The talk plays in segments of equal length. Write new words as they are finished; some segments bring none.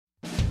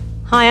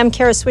Hi, I'm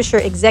Kara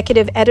Swisher,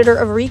 executive editor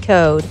of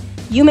Recode.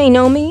 You may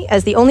know me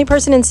as the only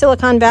person in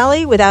Silicon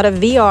Valley without a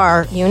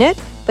VR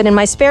unit, but in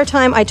my spare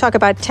time, I talk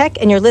about tech,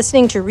 and you're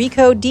listening to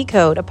Recode,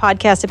 Decode, a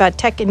podcast about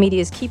tech and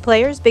media's key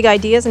players, big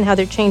ideas, and how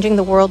they're changing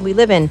the world we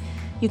live in.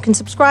 You can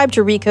subscribe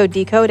to Recode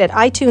Decode at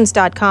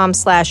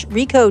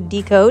itunes.com/Recode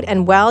Decode,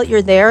 and while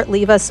you're there,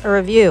 leave us a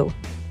review.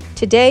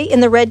 Today in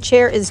the red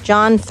chair is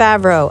Jon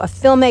Favreau, a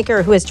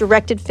filmmaker who has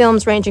directed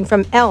films ranging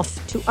from Elf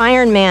to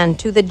Iron Man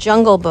to The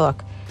Jungle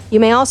Book. You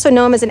may also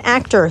know him as an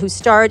actor who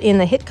starred in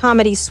the hit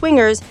comedy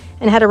Swingers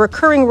and had a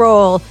recurring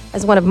role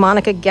as one of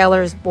Monica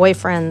Geller's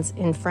boyfriends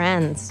in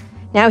Friends.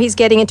 Now he's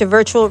getting into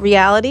virtual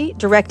reality,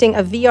 directing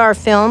a VR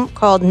film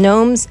called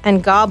Gnomes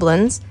and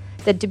Goblins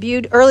that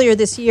debuted earlier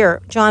this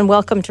year. Jon,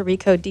 welcome to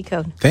Recode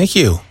Decode. Thank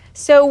you.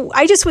 So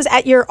I just was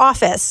at your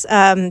office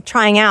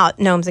trying out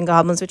Gnomes and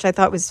Goblins, which I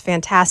thought was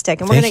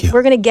fantastic. And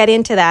we're going to get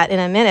into that in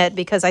a minute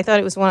because I thought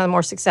it was one of the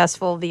more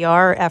successful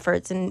VR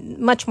efforts and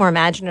much more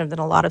imaginative than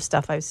a lot of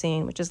stuff I've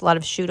seen, which is a lot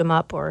of shoot 'em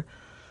up or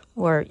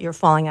you're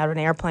falling out of an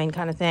airplane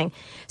kind of thing.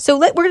 So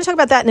we're going to talk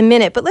about that in a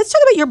minute. But let's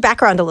talk about your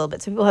background a little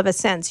bit so people have a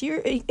sense. You're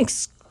an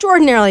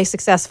extraordinarily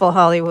successful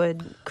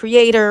Hollywood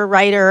creator,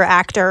 writer,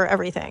 actor,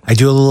 everything. I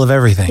do a little of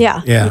everything.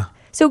 Yeah.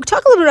 So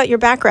talk a little bit about your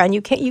background.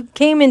 You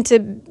came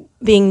into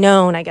being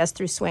known, I guess,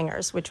 through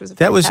Swingers, which was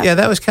that was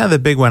kind of the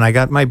big one. I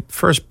got my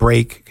first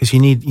break because you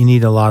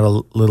need a lot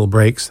of little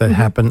breaks that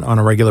happen on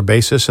a regular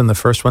basis. And the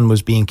first one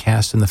was being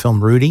cast in the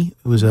film Rudy.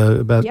 It was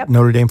about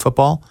Notre Dame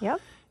football. Yep.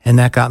 And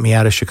that got me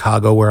out of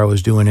Chicago, where I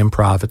was doing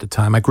improv at the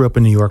time. I grew up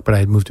in New York, but I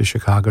had moved to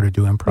Chicago to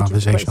do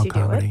improvisational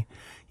comedy.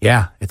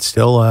 Yeah, it's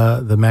still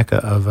the mecca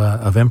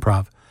of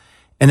improv.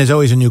 And there's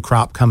always a new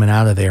crop coming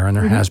out of there, and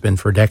there has been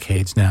for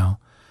decades now.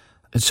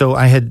 So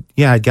I'd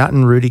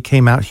gotten Rudy,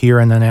 came out here,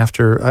 and then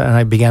and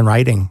I began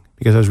writing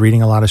because I was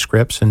reading a lot of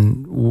scripts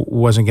and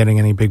wasn't getting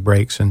any big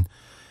breaks. And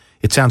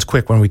it sounds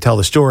quick when we tell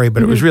the story,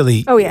 but it was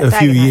really a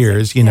few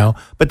years, you know.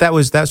 But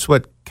that's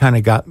what kind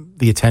of got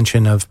the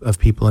attention of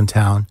people in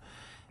town,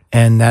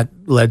 and that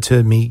led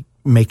to me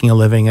making a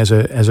living as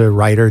a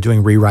writer,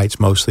 doing rewrites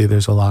mostly.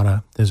 There's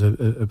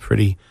a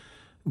pretty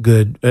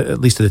good,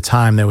 at least at the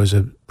time, there was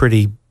a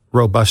pretty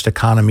robust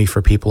economy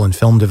for people in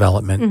film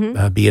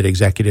development, be it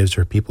executives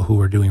or people who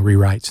were doing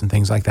rewrites and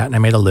things like that. And I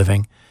made a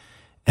living.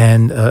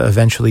 And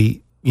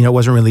eventually, it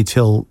wasn't really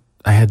till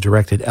I had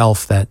directed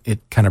Elf that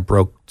it kind of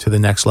broke to the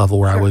next level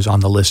where I was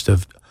on the list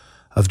of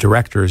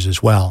directors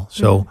as well.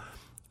 So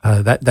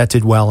that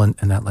did well, and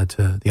that led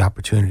to the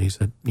opportunities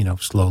that,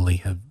 slowly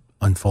have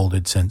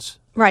unfolded since.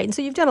 Right. And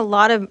so you've done a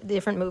lot of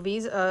different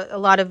movies. A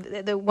lot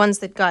of the ones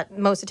that got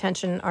most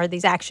attention are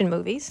these action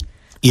movies.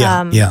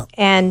 Yeah.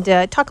 And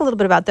talk a little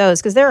bit about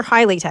those because they're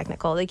highly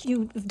technical. Like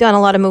you've done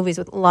a lot of movies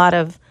with a lot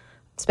of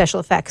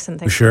special effects and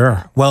things. Sure.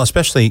 Like that. Well,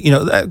 especially,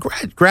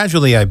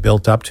 gradually I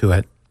built up to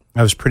it.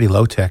 I was pretty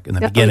low tech in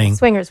the beginning.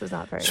 Swingers was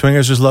not very.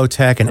 Swingers was low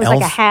tech, and it was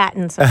Elf like a hat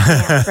and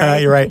something.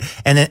 Right? You're right.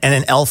 And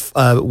then Elf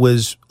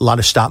was a lot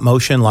of stop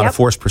motion, a lot of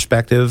forced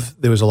perspective.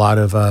 There was a lot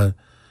of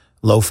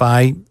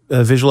lo-fi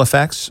visual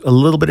effects, a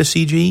little bit of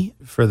CG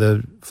for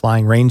the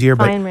flying reindeer.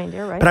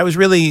 Right. But I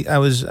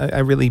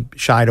really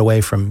shied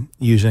away from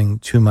using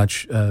too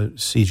much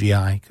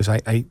CGI because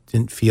I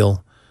didn't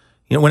feel,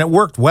 when it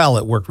worked well,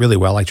 it worked really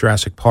well, like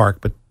Jurassic Park.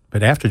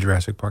 But after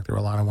Jurassic Park, there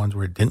were a lot of ones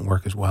where it didn't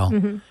work as well.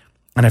 Mm-hmm.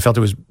 And I felt it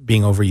was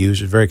being overused.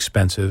 It was very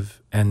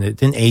expensive, and it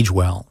didn't age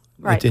well.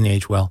 Right. It didn't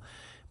age well.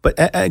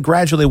 But I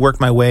gradually worked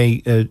my way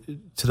to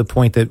the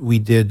point that we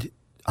did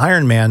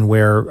Iron Man,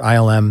 where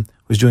ILM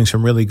was doing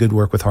some really good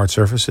work with hard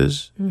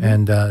surfaces,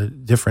 and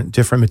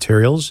different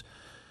materials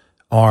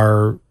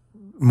are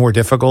more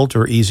difficult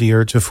or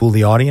easier to fool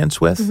the audience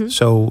with.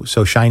 Mm-hmm.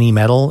 So shiny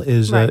metal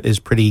is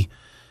pretty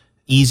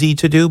easy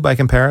to do by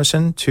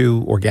comparison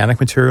to organic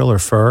material or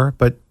fur.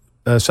 But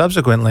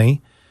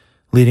subsequently,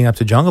 leading up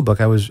to Jungle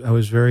Book, I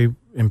was very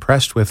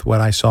impressed with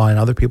what I saw in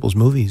other people's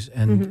movies,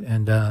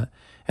 and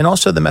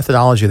also the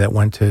methodology that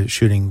went to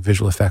shooting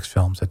visual effects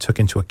films that took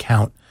into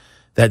account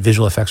that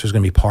visual effects was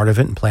going to be part of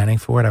it and planning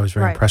for it. I was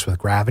very impressed with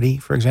Gravity,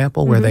 for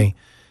example, where they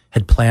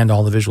had planned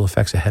all the visual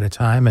effects ahead of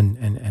time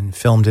and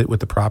filmed it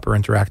with the proper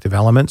interactive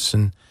elements,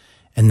 and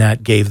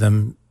that gave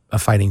them a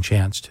fighting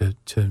chance to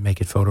make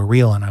it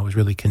photoreal. And I was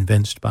really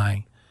convinced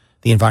by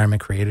the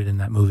environment created in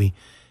that movie.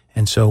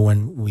 And so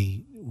when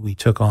we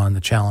took on the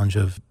challenge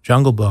of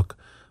Jungle Book,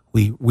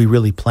 we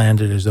really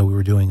planned it as though we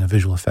were doing a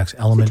visual effects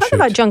element. So talk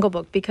about Jungle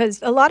Book, because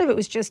a lot of it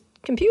was just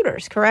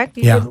computers, correct?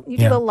 You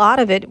did a lot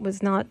of it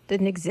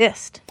didn't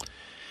exist.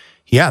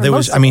 Yeah, there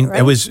was. I mean,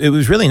 it was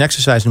really an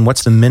exercise in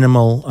what's the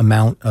minimal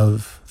amount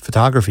of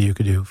photography you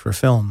could do for a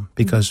film,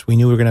 because we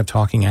knew we were going to have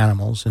talking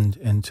animals, and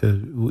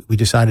we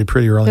decided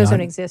pretty early on. Those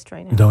don't exist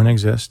right now. Don't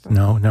exist.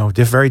 No,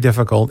 very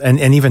difficult, and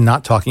even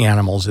not talking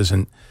animals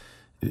isn't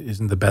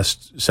the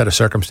best set of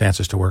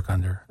circumstances to work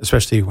under,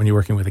 especially when you're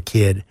working with a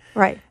kid.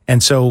 Right.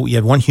 And so you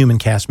had one human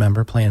cast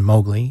member playing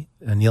Mowgli,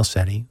 Neil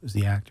Sethi was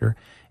the actor,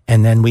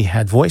 and then we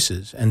had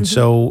voices. And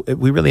so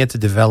we really had to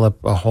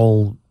develop a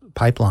whole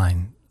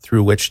pipeline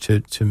through which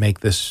to make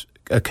this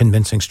a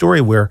convincing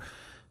story where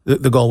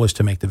the goal was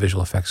to make the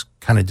visual effects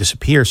kind of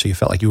disappear, so you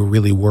felt like you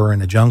really were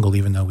in a jungle,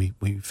 even though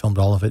we filmed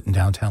all of it in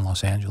downtown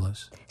Los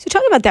Angeles. So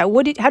talk about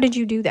that. How did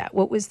you do that?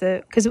 What was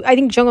because I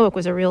think Jungle Book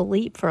was a real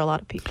leap for a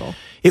lot of people.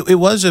 It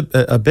was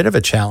a bit of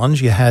a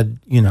challenge. You had,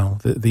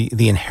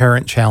 the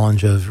inherent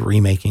challenge of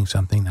remaking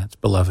something that's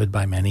beloved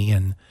by many,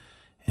 and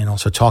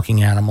also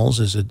talking animals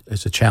is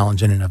a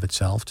challenge in and of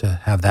itself,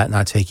 to have that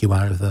not take you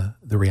out of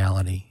the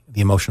reality,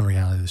 the emotional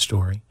reality of the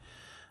story.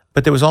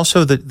 But there was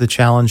also the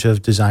challenge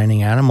of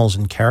designing animals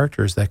and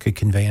characters that could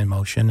convey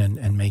emotion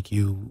and make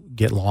you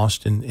get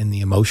lost in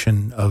the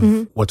emotion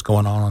of what's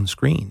going on the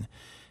screen.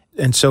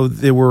 And so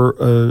there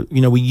were,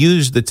 we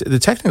used the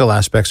technical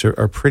aspects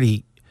are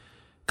pretty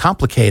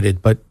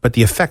complicated, but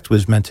the effect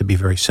was meant to be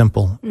very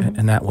simple,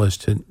 and that was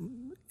to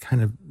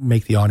kind of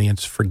make the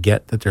audience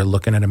forget that they're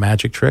looking at a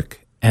magic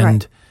trick.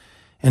 And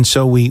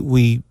so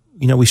we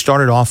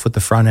started off with the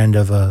front end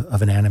of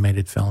an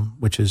animated film,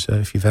 which is,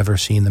 if you've ever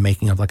seen the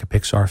making of like a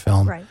Pixar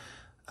film, right.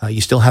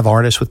 You still have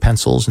artists with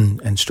pencils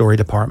and story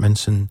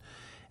departments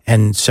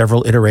and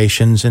several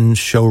iterations and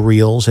show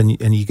reels,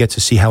 and you get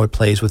to see how it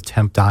plays with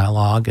temp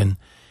dialogue. And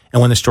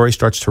when the story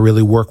starts to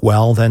really work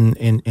well, then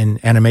in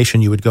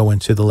animation you would go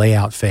into the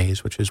layout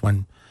phase, which is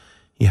when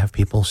you have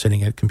people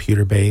sitting at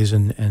computer bays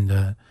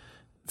and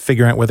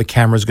figuring out where the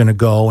camera's going to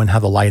go and how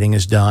the lighting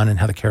is done and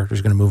how the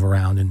character's going to move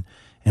around.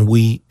 And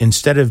we,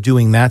 instead of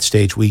doing that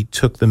stage, we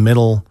took the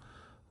middle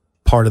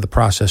part of the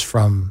process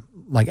from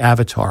like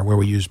Avatar, where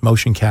we used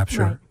motion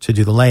capture to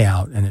do the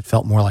layout, and it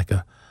felt more like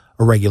a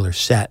regular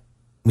set.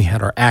 We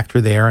had our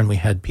actor there, and we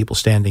had people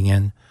standing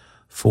in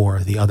for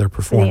the other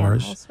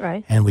performers. Animals,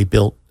 right. And we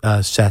built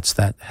sets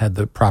that had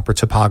the proper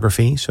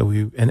topography. So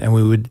we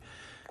would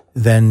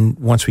then,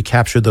 once we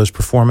captured those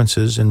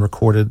performances and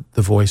recorded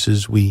the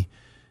voices, we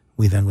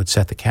then would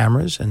set the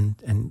cameras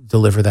and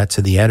deliver that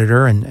to the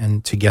editor,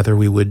 and together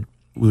we would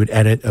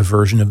edit a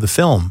version of the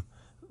film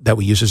that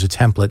we use as a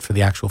template for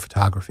the actual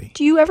photography.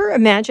 Do you ever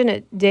imagine a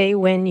day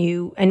when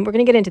and we're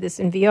going to get into this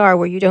in VR,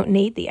 where you don't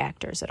need the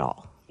actors at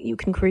all? You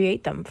can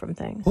create them from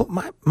things. Well,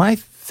 my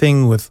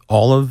thing with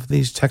all of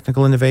these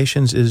technical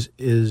innovations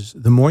is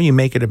the more you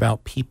make it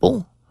about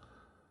people,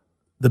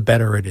 the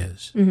better it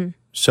is. Mm-hmm.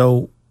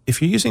 So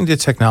if you're using the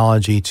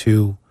technology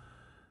to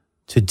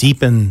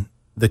deepen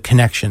the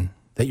connection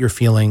that you're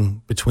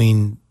feeling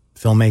between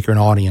filmmaker and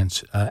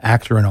audience,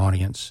 actor and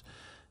audience,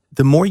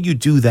 the more you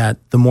do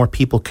that, the more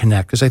people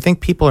connect. Because I think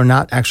people are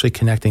not actually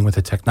connecting with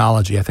the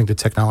technology. I think the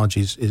technology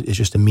is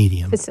just a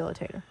medium.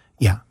 Facilitator.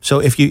 Yeah. So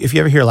if you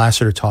ever hear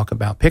Lasseter talk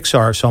about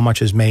Pixar, so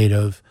much is made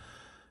of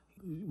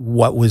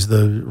what was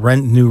the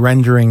new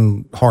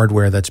rendering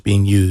hardware that's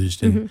being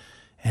used,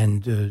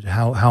 and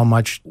how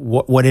much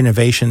what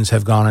innovations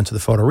have gone into the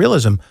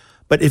photorealism.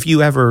 But if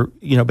you ever,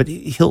 but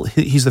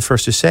he's the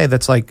first to say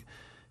that's like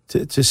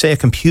to say a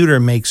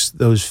computer makes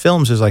those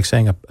films is like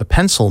saying a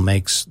pencil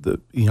makes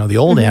the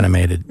old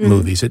animated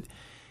movies. It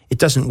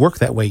doesn't work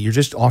that way. You're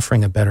just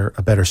offering a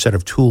better set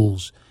of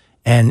tools.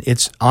 And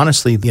it's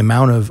honestly the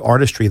amount of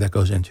artistry that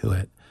goes into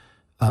it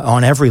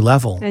on every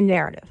level. And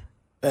narrative.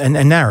 And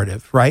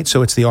narrative, right?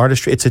 So it's the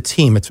artistry. It's a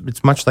team.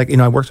 It's much like,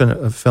 I worked on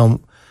a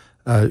film,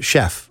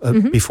 Chef,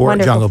 before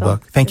Wonderful Jungle film.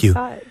 Book. Thank you.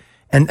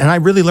 And I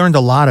really learned a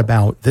lot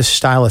about this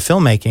style of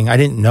filmmaking. I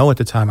didn't know at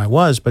the time I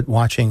was, but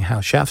watching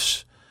how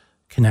chefs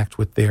connect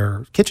with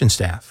their kitchen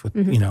staff.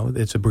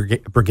 It's a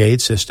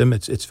brigade system.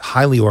 It's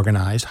highly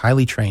organized,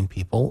 highly trained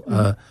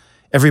people.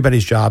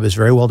 Everybody's job is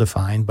very well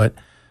defined, but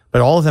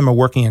all of them are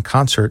working in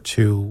concert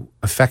to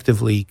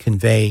effectively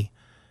convey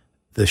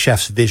the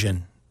chef's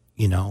vision,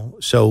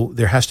 So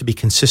there has to be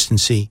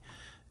consistency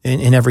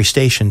in every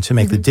station to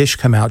make the dish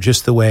come out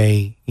just the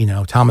way,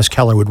 Thomas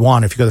Keller would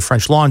want. If you go to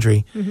French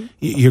Laundry,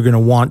 you're going to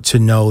want to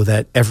know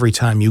that every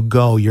time you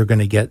go, you're going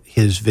to get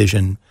his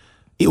vision,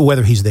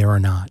 whether he's there or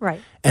not. Right.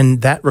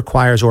 And that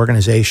requires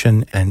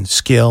organization and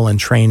skill and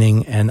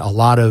training, and a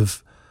lot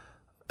of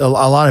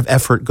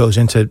effort goes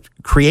into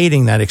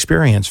creating that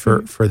experience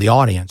for the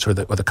audience or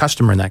the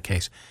customer in that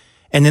case.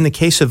 And in the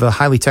case of a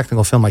highly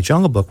technical film like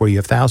Jungle Book, where you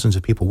have thousands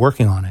of people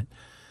working on it,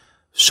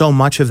 so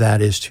much of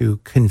that is to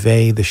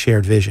convey the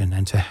shared vision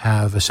and to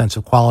have a sense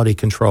of quality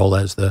control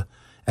as the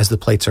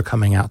plates are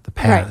coming out the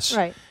pass.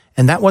 Right.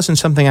 And that wasn't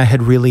something I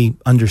had really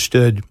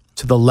understood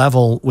to the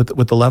level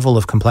with the level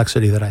of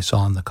complexity that I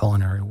saw in the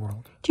culinary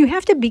world. Do you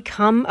have to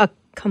become a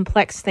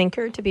complex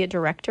thinker to be a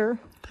director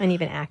and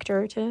even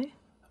actor today?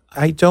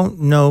 I don't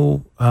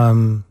know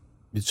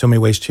so many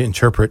ways to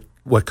interpret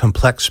what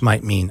complex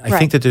might mean. I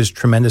think that there's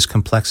tremendous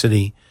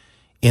complexity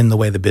in the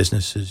way the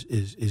business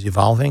is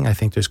evolving. I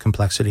think there's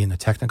complexity in the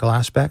technical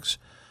aspects.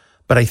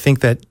 But I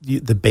think that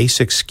the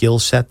basic skill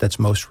set that's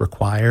most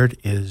required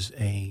is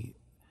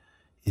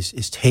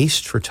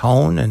taste for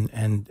tone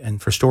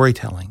and for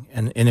storytelling.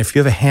 And if you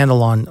have a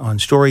handle on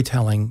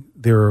storytelling,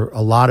 there are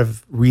a lot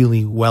of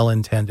really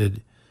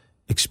well-intended,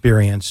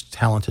 experienced,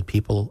 talented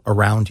people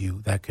around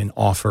you that can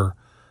offer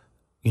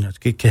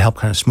to help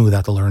kind of smooth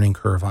out the learning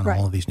curve on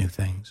all of these new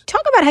things.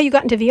 Talk about how you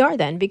got into VR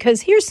then,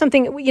 because here's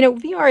something,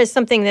 VR is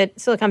something that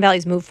Silicon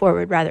Valley's moved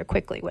forward rather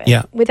quickly with,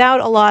 without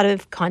a lot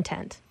of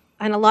content.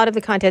 And a lot of the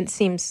content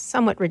seems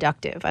somewhat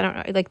reductive. I don't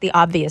know, like the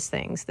obvious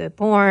things, the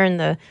porn,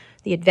 the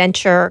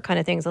adventure kind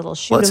of things, a little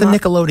shoot 'em up. Well,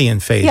 it's a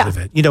Nickelodeon phase of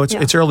it.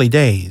 It's early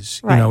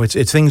days. Right.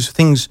 It's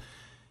things,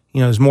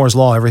 as Moore's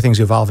Law, everything's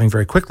evolving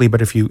very quickly.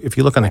 But if you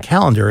look on the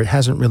calendar, it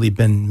hasn't really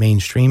been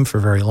mainstream for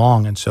very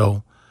long. And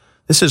so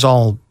this is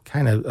all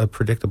kind of a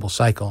predictable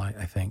cycle,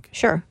 I think.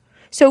 Sure.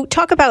 So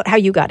talk about how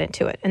you got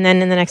into it. And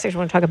then in the next section, I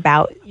want to talk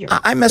about your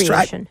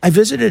creation. I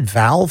visited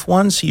Valve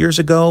once years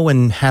ago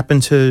and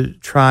happened to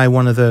try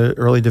one of the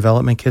early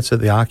development kits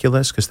of the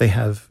Oculus because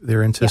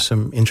they're into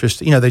some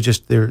interest.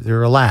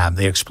 They're a lab.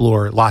 They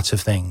explore lots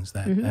of things.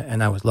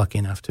 And I was lucky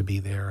enough to be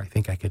there. I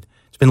think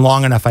it's been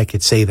long enough I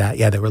could say that.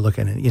 Yeah, they were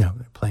looking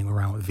at, playing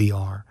around with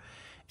VR.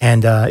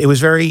 And it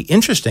was very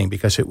interesting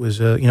because it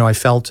was, I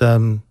felt,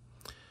 a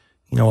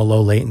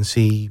low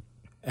latency,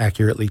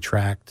 accurately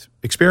tracked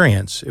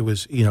experience. It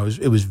was,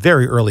 it was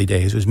very early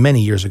days. It was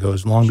many years ago. It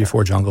was long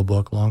before Jungle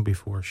Book, long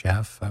before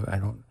Chef. I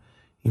don't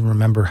even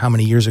remember how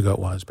many years ago it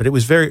was, but it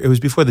was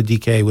before the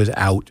DK was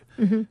out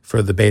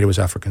for the beta was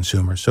out for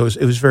consumers. So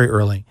it was very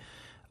early.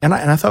 And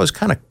I thought it was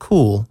kind of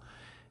cool.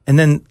 And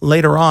then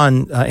later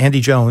on,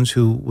 Andy Jones,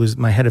 who was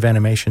my head of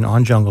animation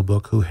on Jungle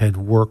Book, who had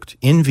worked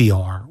in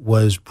VR,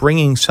 was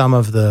bringing some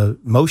of the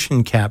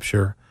motion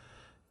capture,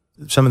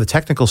 some of the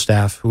technical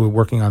staff who were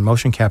working on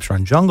motion capture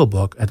on Jungle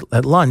Book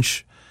at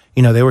lunch.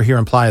 They were here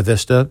in Playa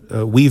Vista.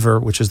 Weaver,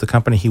 which is the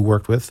company he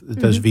worked with, that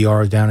does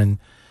VR down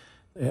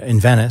in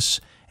Venice.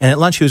 And at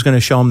lunch, he was going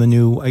to show them the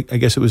new, I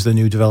guess it was the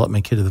new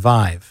development kit of the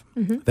Vive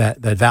that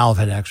Valve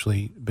had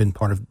actually been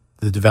part of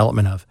the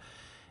development of.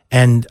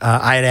 And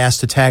I had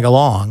asked to tag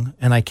along,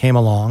 and I came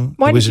along.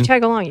 Why did you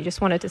tag along? You just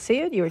wanted to see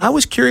it? I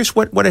was curious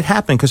what had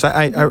happened, because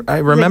I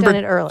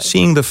remember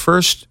seeing the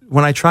first,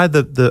 when I tried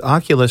the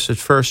Oculus at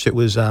first, it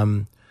was,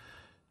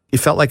 it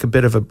felt like a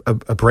bit of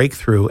a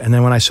breakthrough. And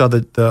then when I saw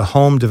the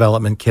home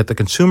development kit, the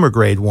consumer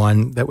grade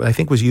one, that I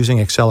think was using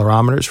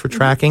accelerometers for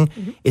tracking,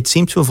 it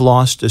seemed to have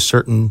lost a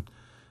certain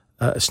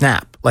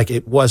snap. Like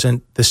it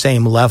wasn't the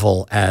same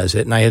level as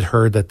it. And I had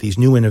heard that these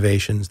new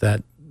innovations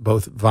that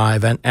both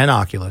Vive and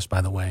Oculus, by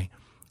the way,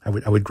 I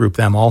would group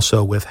them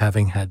also with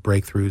having had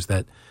breakthroughs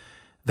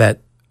that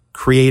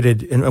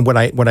created, and what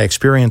I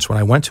experienced when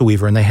I went to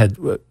Weaver, and they had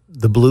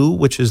the Blue,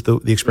 which is the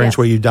experience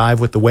where you dive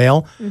with the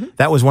whale.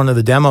 That was one of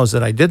the demos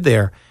that I did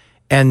there.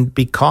 And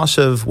because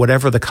of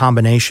whatever the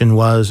combination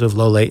was of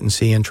low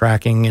latency and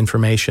tracking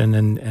information,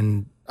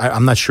 and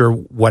I'm not sure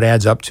what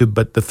adds up to,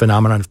 but the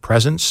phenomenon of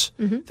presence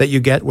that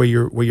you get where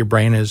your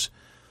brain is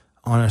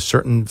on a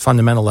certain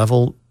fundamental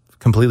level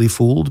completely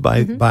fooled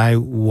by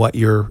what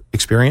you're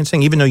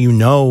experiencing, even though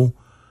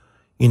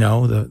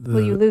the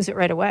well, you lose it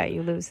right away.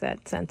 You lose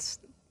that sense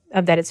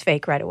of that it's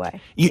fake right away.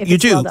 You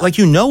do, like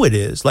it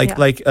is.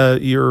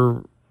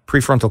 Your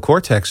prefrontal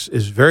cortex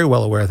is very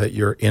well aware that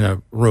you're in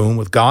a room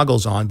with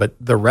goggles on, but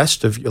the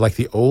rest of like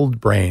the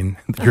old brain,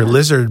 your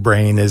lizard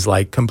brain is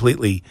like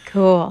completely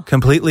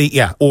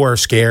or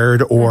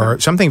scared or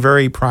something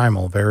very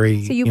primal,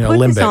 very so you put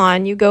limbic. This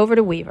on, you go over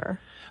to Weaver.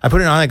 I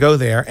put it on, I go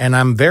there, and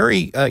I'm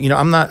very,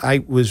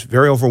 I was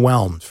very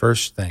overwhelmed.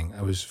 First of all,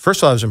 I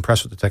was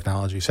impressed with the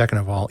technology. Second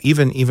of all,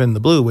 even the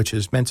Blue, which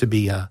is meant to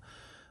be a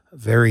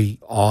very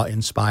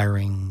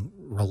awe-inspiring,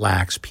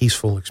 relaxed,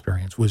 peaceful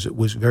experience, was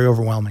very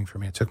overwhelming for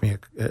me. It took me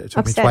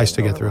twice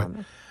to get through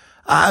it.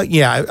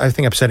 I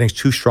think upsetting is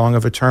too strong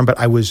of a term, but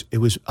it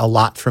was a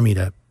lot for me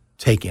to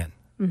take in.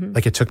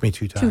 Like it took me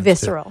 2 times. Too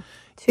visceral.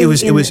 It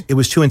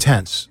was too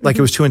intense. Like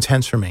it was too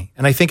intense for me.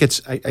 And I think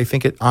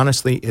it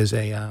honestly is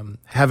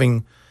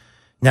having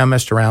now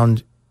messed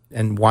around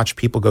and watched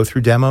people go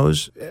through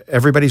demos.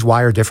 Everybody's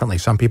wired differently.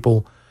 Some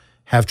people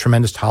have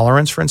tremendous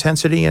tolerance for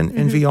intensity in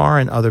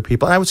VR, and other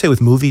people, and I would say with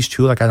movies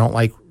too, like I don't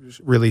like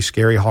really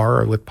scary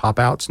horror with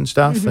pop-outs and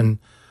stuff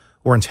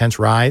or intense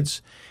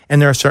rides.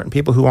 And there are certain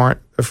people who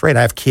aren't afraid.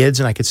 I have kids,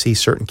 and I could see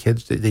certain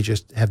kids, they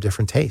just have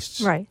different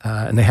tastes. Right.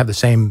 And they have the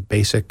same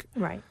basic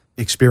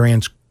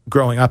experience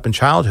growing up in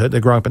childhood.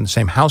 They're growing up in the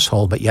same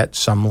household, but yet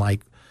some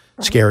like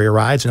scarier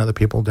rides, and other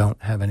people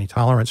don't have any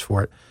tolerance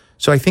for it.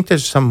 So I think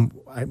there's some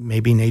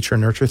maybe nature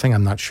and nurture thing.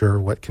 I'm not sure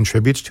what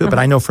contributes to it, but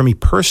I know for me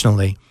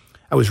personally,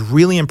 I was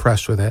really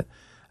impressed with it.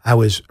 I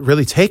was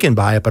really taken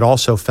by it, but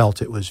also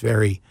felt it was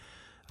very,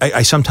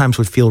 I sometimes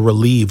would feel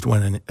relieved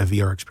when a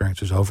VR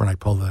experience was over and I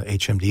pull the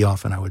HMD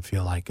off, and I would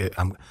feel like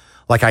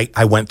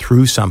I went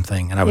through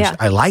something, and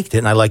I liked it,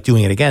 and I liked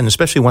doing it again,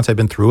 especially once I've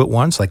been through it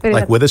once, like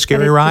with a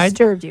scary ride.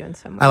 Disturbed you in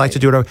some way. I like to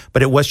do it,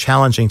 but it was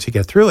challenging to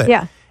get through it.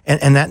 Yeah.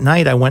 And that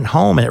night I went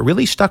home, and it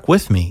really stuck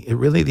with me.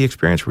 The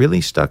experience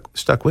really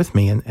stuck with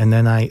me. And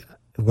then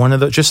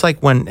just like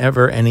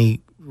whenever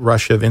any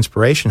rush of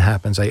inspiration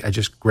happens, I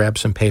just grabbed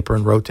some paper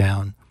and wrote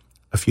down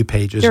a few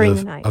pages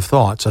of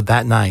thoughts of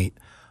that night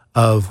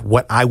of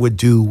what I would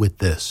do with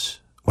this,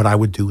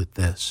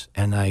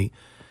 And I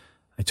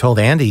I told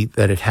Andy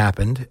that it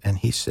happened, and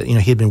he said, he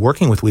had been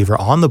working with Weaver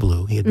on the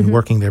Blue. He had been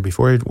working there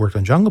before he had worked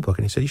on Jungle Book,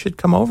 and he said, you should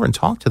come over and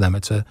talk to them.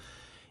 It's a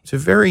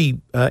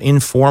very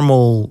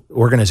informal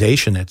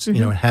organization. It's it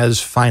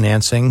has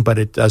financing, but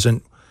it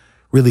doesn't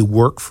really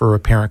work for a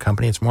parent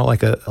company. It's more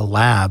like a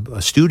lab,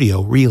 a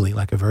studio, really,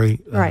 like a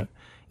very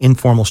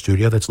informal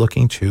studio that's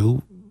looking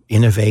to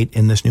innovate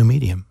in this new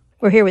medium.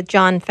 We're here with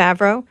Jon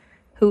Favreau,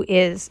 who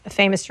is a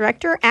famous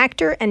director,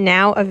 actor, and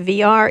now a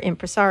VR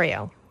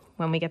impresario.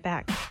 When we get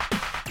back.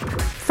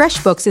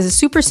 FreshBooks is a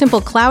super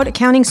simple cloud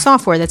accounting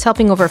software that's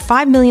helping over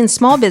 5 million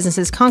small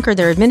businesses conquer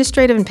their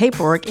administrative and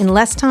paperwork in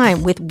less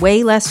time with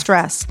way less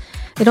stress.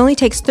 It only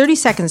takes 30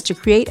 seconds to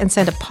create and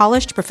send a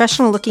polished,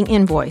 professional-looking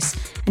invoice,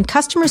 and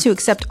customers who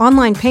accept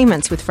online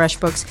payments with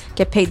FreshBooks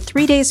get paid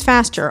 3 days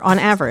faster on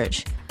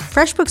average.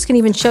 FreshBooks can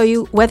even show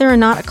you whether or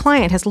not a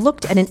client has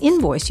looked at an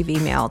invoice you've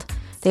emailed.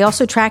 They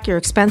also track your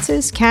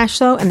expenses, cash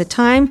flow, and the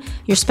time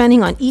you're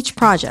spending on each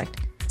project.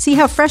 See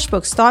how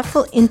FreshBooks'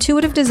 thoughtful,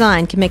 intuitive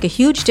design can make a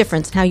huge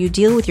difference in how you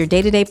deal with your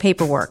day-to-day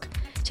paperwork.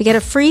 To get a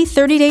free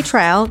 30-day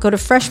trial, go to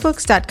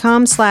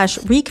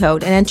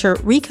freshbooks.com/recode and enter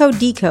Recode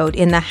Decode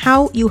in the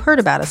How You Heard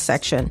About Us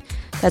section.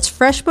 That's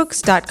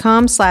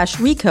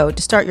freshbooks.com/recode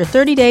to start your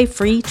 30-day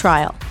free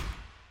trial.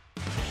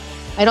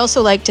 I'd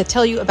also like to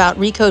tell you about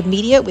Recode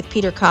Media with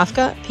Peter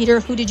Kafka. Peter,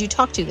 who did you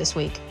talk to this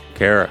week?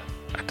 Kara.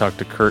 I talked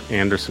to Kurt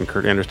Anderson.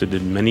 Kurt Anderson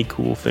did many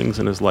cool things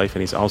in his life,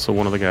 and he's also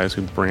one of the guys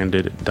who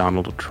branded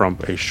Donald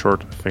Trump a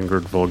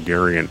short-fingered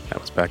vulgarian.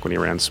 That was back when he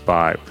ran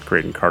Spy with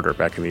Graydon Carter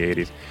back in the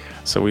 80s.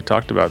 So we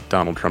talked about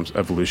Donald Trump's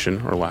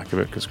evolution, or lack of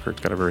it, because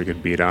Kurt's got a very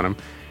good beat on him.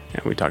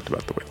 And we talked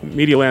about the way the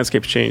media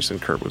landscape's changed, and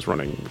Kurt was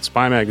running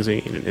Spy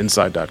Magazine and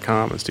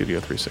Inside.com and Studio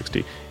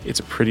 360. It's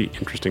a pretty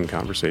interesting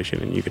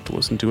conversation, and you get to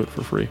listen to it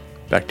for free.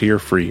 Back to your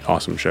free,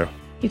 awesome show.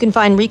 You can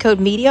find Recode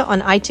Media on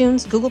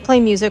iTunes, Google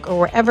Play Music, or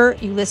wherever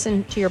you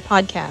listen to your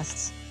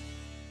podcasts.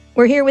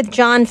 We're here with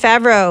Jon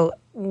Favreau,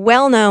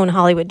 well-known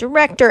Hollywood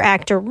director,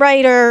 actor,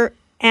 writer,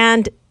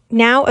 and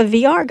now a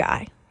VR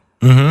guy,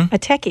 a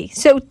techie.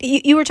 So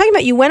you were talking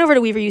about you went over to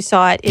Weaver, you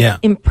saw it, it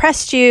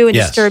impressed you and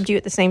disturbed you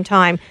at the same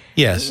time.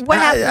 Yes. What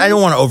happened? I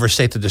don't want to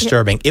overstate the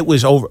disturbing. It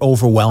was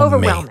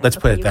overwhelming me. Let's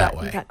put it that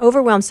way. You got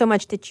overwhelmed so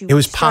much that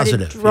you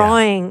started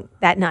drawing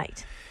that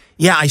night.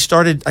 Yeah, I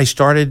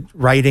started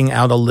writing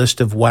out a list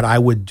of what I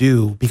would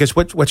do, because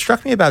what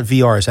struck me about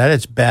VR is at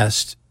its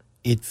best,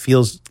 it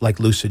feels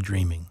like lucid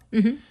dreaming.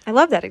 I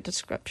love that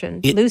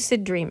description,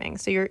 lucid dreaming.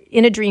 So you're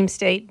in a dream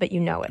state, but you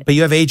know it. But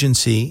you have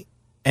agency,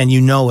 and you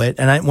know it.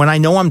 And when I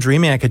know I'm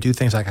dreaming, I could do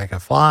things like I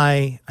could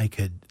fly.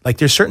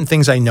 There's certain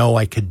things I know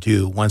I could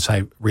do once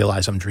I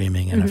realize I'm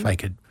dreaming, and if I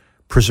could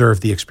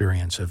preserve the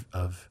experience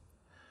of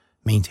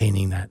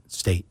maintaining that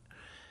state.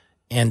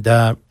 And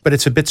but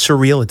it's a bit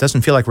surreal. It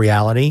doesn't feel like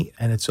reality,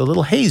 and it's a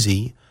little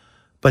hazy.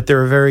 But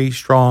there are very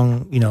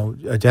strong,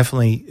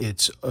 definitely.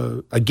 It's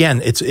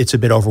again, it's a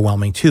bit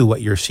overwhelming too.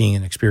 What you're seeing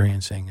and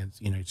experiencing,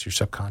 it's your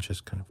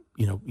subconscious kind of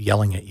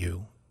yelling at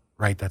you,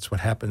 right? That's what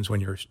happens when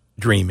you're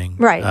dreaming,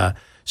 right?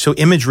 So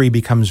imagery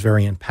becomes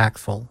very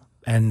impactful,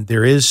 and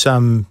there is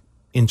some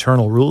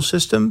internal rule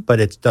system, but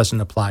it doesn't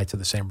apply to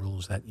the same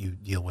rules that you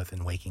deal with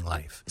in waking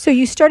life. So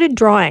you started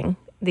drawing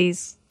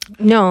these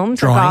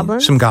gnomes or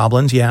goblins? Some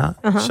goblins, yeah.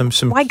 Some.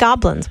 Why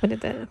goblins? What did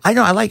that? I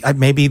know. I like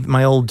maybe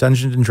my old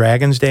Dungeons and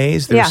Dragons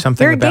days. There's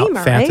something You're a about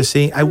gamer,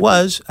 fantasy. Right? I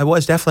was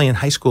definitely in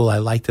high school. I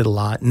liked it a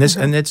lot, and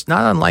and it's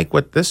not unlike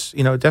what this.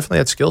 Definitely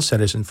that skill set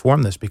has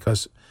informed this,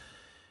 because,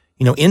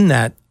 in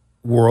that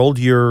world,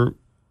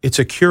 it's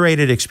a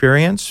curated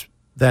experience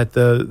that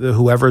the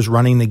whoever's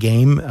running the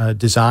game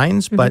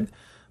designs, but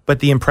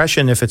the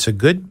impression, if it's a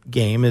good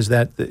game, is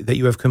that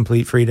you have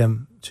complete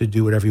freedom to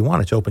do whatever you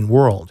want. It's open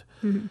world.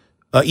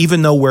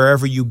 Even though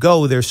wherever you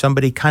go, there's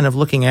somebody kind of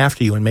looking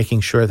after you and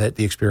making sure that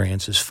the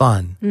experience is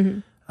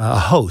fun. A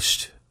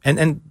host,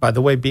 and by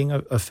the way, being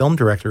a film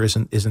director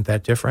isn't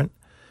that different,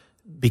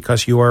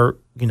 because you're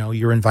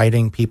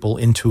inviting people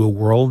into a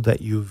world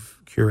that you've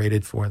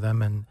curated for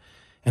them, and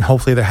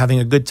hopefully they're having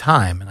a good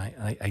time. And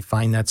I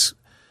find that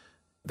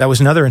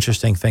was another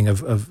interesting thing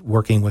of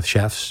working with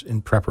chefs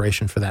in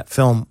preparation for that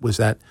film, was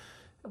that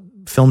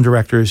film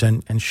directors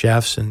and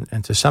chefs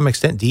and to some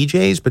extent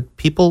DJs, but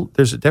people,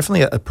 there's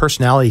definitely a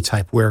personality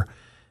type where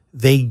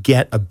they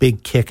get a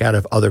big kick out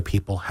of other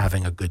people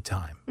having a good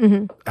time.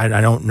 I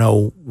don't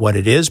know what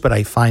it is, but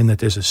I find that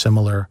there's a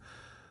similar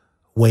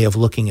way of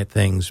looking at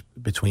things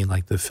between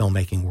like the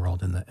filmmaking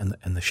world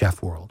and the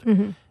chef world.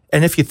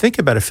 And if you think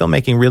about it,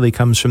 filmmaking really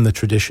comes from the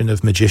tradition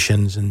of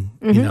magicians and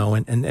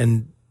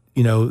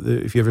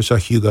if you ever saw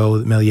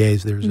Hugo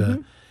Méliès,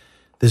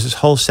 there's this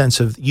whole sense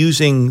of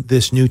using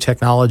this new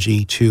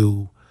technology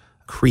to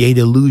create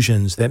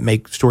illusions that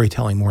make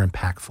storytelling more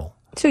impactful.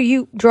 So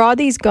you draw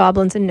these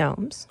goblins and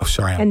gnomes. Oh,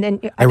 sorry. And then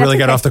I really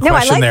got off the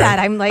question there. No,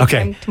 I like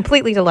that. I'm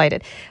completely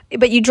delighted.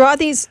 But you draw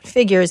these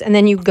figures, and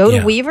then you go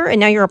to Weaver, and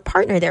now you're a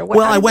partner there.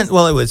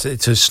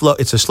 It's a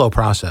slow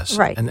process.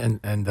 Right.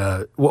 And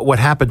what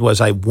happened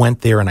was I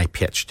went there and I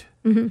pitched.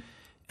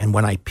 And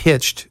when I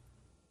pitched,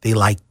 they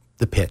liked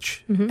the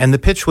pitch. And the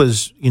pitch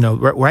was,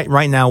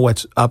 right now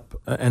what's up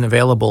and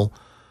available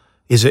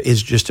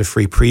is just a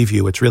free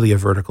preview. It's really a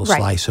vertical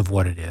slice of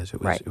what it is.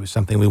 It was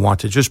something we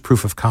wanted, just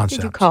proof of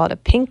concept. Did you call it a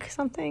pink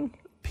something?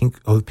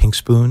 Pink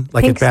spoon?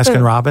 Like pink at Baskin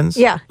spoon. Robbins?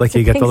 Yeah. Like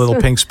you get the little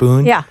pink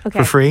spoon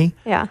for free?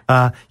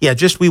 Yeah.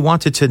 Just we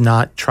wanted to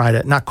not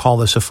call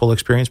this a full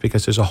experience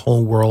because there's a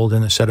whole world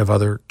and a set of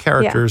other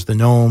characters, the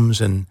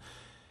gnomes and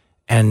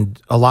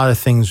a lot of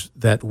things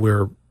that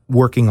we're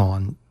working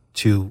on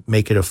to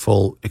make it a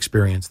full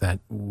experience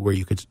where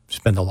you could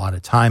spend a lot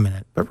of time in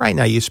it. But right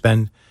now you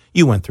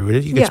went through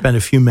it. You could spend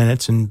a few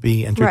minutes and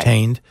be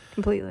entertained. Right.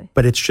 Completely.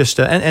 But it's just,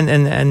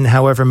 and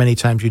however many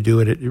times you do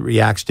it, it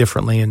reacts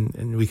differently,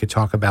 and we could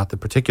talk about the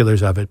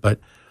particulars of it. But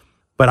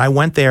I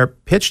went there,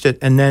 pitched it,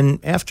 and then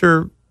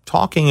after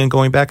talking and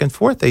going back and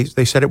forth,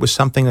 they said it was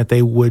something that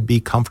they would be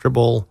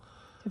comfortable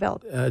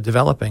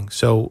developing.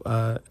 So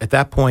at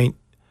that point,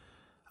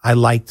 I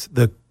liked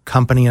the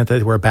company that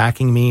they were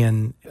backing me,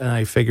 and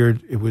I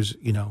figured it was,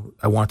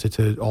 I wanted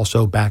to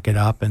also back it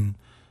up, and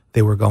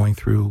they were going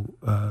through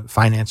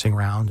financing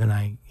round, and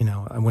I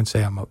wouldn't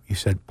say you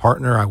said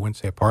partner, I wouldn't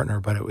say a partner,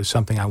 but it was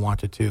something I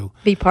wanted to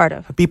be part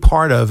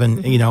of,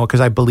 and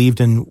because I believed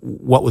in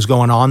what was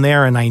going on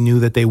there, and I knew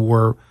that they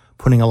were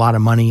putting a lot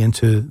of money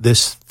into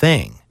this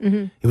thing.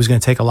 It was going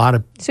to take a lot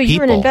of So people.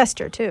 you're an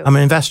investor too. I'm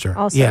an investor.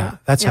 Also, yeah,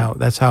 that's how.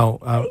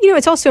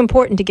 It's also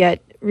important to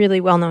get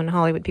really well-known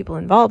Hollywood people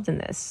involved in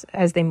this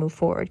as they move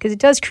forward, because it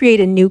does create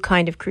a new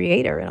kind of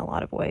creator in a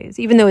lot of ways.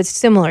 Even though it's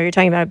similar, you're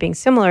talking about it being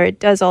similar, it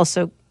does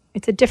also,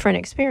 it's a different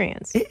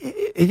experience.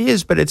 It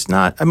is, but it's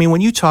not. I mean,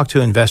 when you talk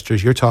to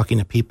investors, you're talking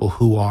to people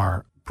who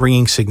are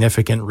bringing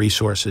significant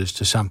resources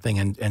to something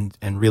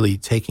and really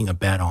taking a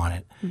bet on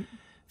it.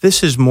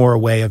 This is more a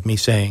way of me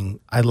saying,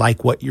 I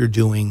like what you're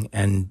doing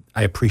and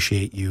I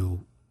appreciate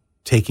you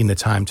taking the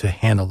time to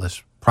handle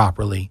this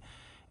properly.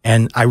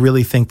 And I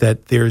really think that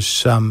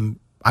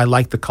I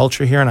like the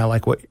culture here, and I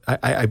like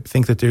I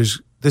think that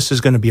this is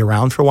going to be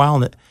around for a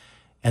while.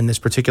 And this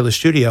particular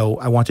studio,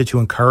 I wanted to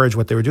encourage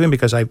what they were doing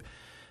because I've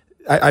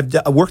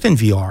worked in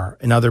VR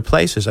in other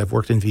places. I've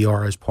worked in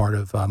VR as part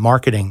of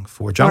marketing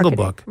for Jungle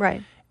Book.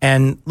 Right.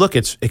 And look,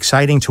 it's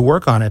exciting to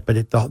work on it,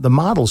 but the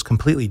model is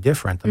completely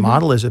different. The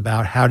model is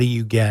about how do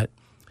you get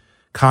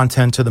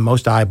content to the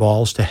most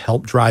eyeballs to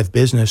help drive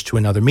business to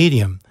another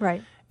medium.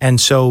 Right.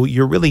 And so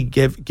you're really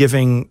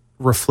giving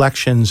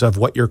reflections of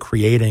what you're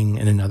creating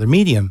in another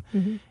medium.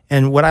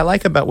 And what I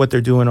like about what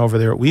they're doing over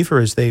there at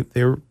Weaver is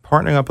they're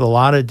partnering up with a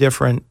lot of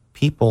different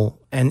people,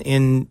 and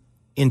in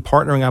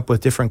partnering up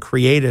with different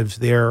creatives,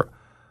 they're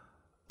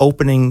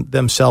opening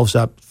themselves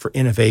up for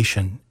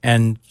innovation.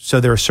 And so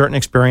there are certain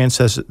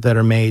experiences that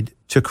are made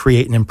to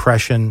create an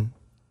impression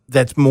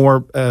that's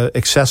more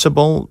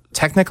accessible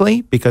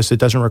technically, because it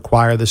doesn't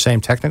require the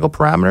same technical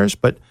parameters,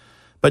 but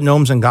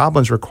Gnomes and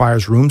Goblins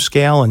requires room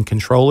scale and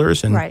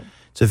controllers, and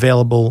it's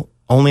available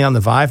only on the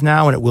Vive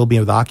now, and it will be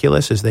with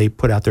Oculus as they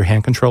put out their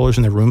hand controllers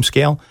and their room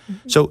scale.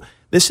 So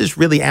this is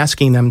really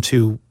asking them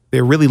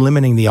they're really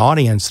limiting the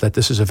audience that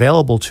this is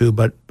available to,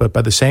 but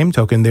by the same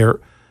token, they're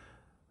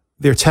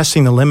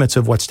testing the limits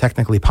of what's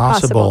technically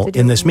possible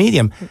in this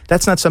medium.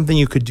 That's not something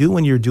you could do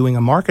when you're doing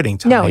a marketing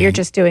tie-in. No, you're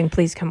just doing,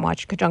 please come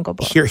watch Jungle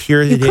Book.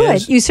 Here it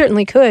is. You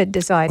certainly could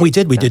decide. We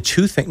did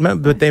two things,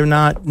 but they're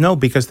not,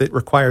 because it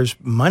requires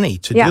money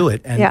to do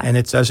it, and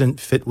it doesn't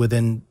fit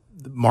within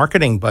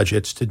marketing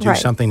budgets to do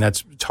something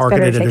that's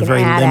targeted at a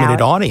very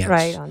limited audience.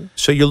 Right.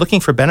 So you're looking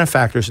for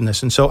benefactors in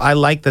this. And so I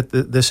like that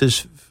this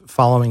is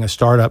following a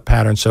startup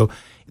pattern. So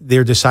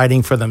they're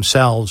deciding for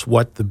themselves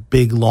what the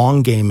big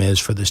long game is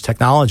for this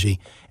technology.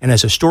 And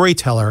as a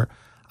storyteller,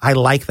 I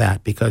like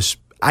that because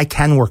I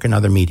can work in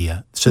other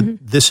media. So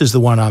this is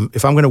the one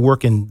if I'm going to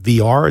work in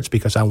VR, it's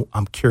because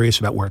I'm curious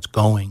about where it's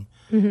going,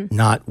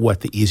 not what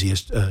the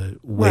easiest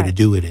way to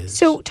do it is.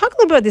 So talk a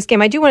little bit about this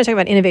game. I do want to talk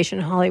about innovation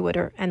in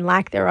Hollywood and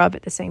lack thereof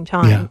at the same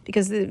time,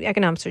 because the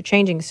economics are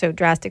changing so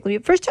drastically.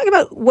 First, talk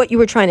about what you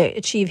were trying to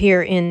achieve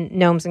here in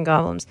Gnomes and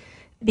Goblins,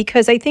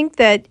 because I think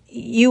that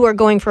you are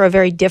going for a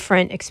very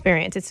different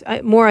experience. It's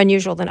more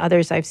unusual than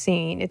others I've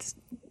seen. It's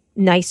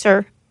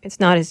nicer. It's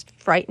not as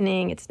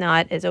frightening. It's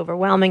not as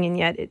overwhelming, and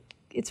yet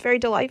it's very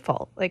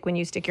delightful. Like when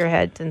you stick your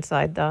head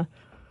inside the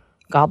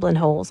goblin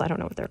holes. I don't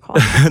know what they're called.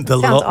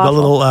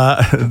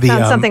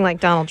 Sounds something like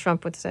Donald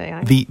Trump would say.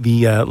 The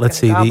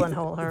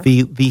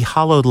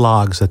hollowed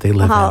logs that they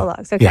live in. Hollow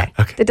logs, okay. Yeah,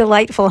 okay. The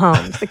delightful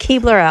homes, the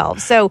Keebler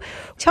elves. So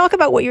talk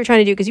about what you're trying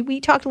to do, because we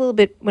talked a little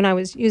bit when I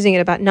was using it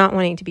about not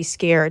wanting to be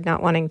scared,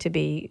 not wanting to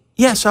be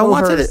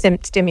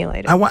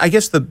stimulated. I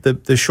guess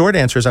the short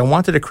answer is I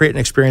wanted to create an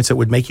experience that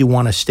would make you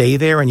want to stay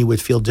there and you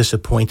would feel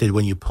disappointed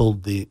when you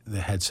pulled the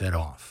headset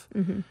off.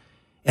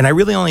 And I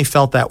really only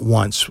felt that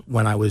once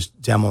when I was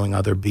demoing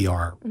other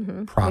VR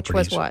properties.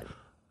 Which was what?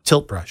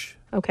 Tilt Brush.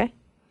 Okay.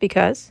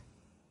 Because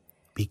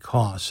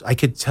I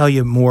could tell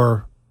you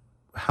more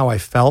how I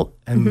felt,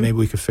 and maybe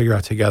we could figure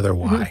out together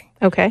why.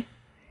 Okay.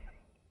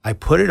 I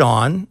put it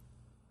on.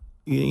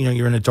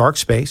 You're in a dark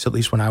space, at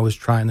least when I was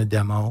trying the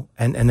demo,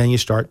 and then you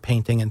start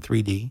painting in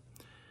 3D.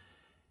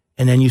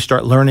 And then you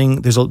start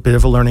learning, there's a bit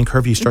of a learning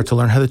curve. You start to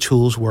learn how the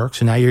tools work.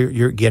 So now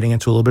you're getting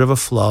into a little bit of a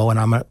flow, and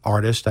I'm an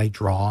artist, I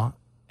draw.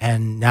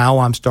 And now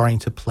I'm starting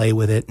to play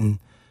with it, and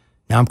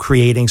now I'm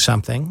creating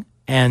something.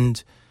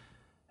 And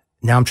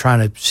now I'm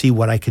trying to see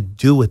what I could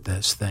do with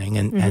this thing.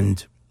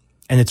 And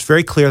it's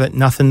very clear that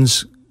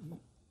nothing's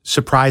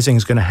surprising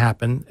is going to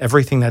happen.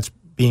 Everything that's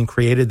being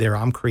created there,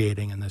 I'm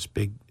creating in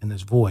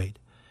this void.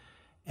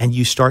 And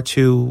you start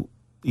to,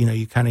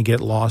 you kind of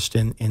get lost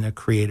in a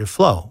creative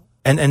flow.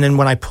 And then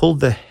when I pulled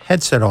the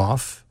headset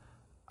off,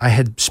 I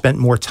had spent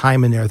more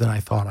time in there than I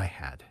thought I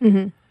had,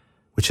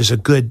 which is a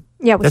good,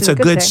 that's a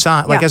good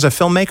sign. Like as a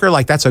filmmaker,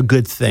 like that's a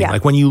good thing.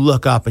 Like when you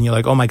look up and you're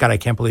like, oh my God, I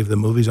can't believe the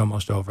movie's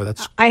almost over.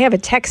 I have a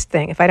text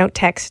thing. If I don't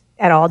text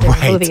at all during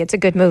the movie, it's a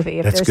good movie.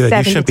 If that's good.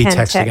 You shouldn't be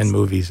texting in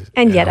movies.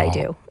 And yet I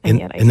do.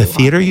 In the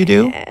theater you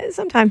do?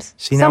 Sometimes.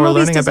 See, now we're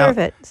learning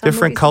about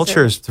different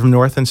cultures from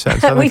North and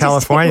Southern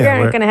California.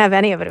 We're not going to have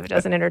any of it if it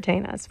doesn't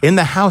entertain us. In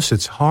the house,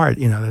 it's hard.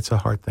 That's a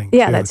hard thing.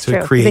 Yeah, that's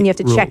true. Then you have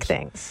to check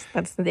things.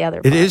 That's the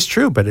other part. It is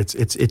true, but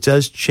it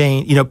does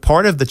change.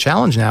 Part of the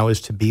challenge now is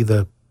to be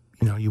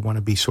you want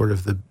to be sort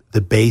of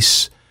the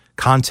base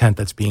content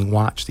that's being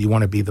watched. You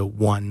want to be the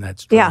one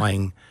that's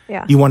drawing.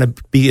 Yeah. You want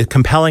to be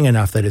compelling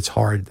enough that it's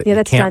hard that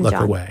you can't look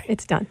away.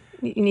 It's done.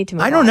 You need to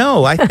move on. I don't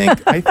know. I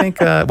think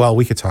well,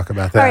 we could talk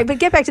about that. All right, but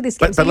get back to this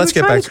game. But let's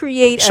get back to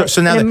create an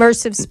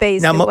immersive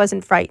space that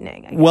wasn't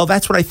frightening. Well,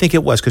 that's what I think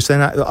it was, because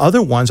then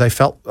other ones I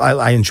felt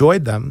I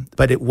enjoyed them,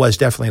 but it was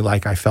definitely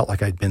like I felt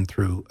like I'd been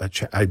through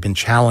I'd been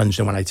challenged,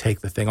 and when I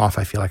take the thing off,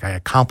 I feel like I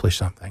accomplished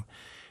something.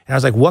 And I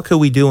was like, what could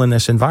we do in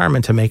this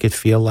environment to make it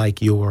feel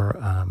like you're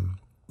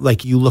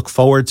like you look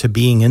forward to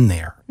being in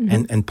there?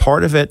 And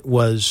part of it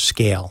was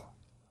scale.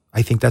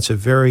 I think that's a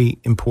very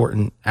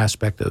important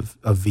aspect of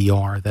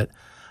VR that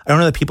I don't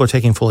know that people are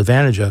taking full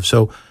advantage of.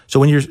 So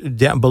when you're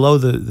down below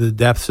the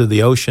depths of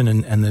the ocean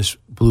and this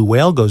blue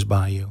whale goes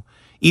by you,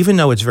 even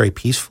though it's very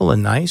peaceful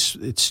and nice,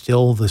 it's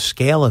still the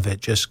scale of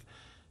it just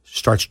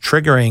starts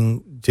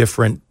triggering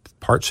different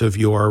parts of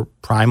your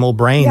primal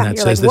brain that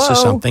says this is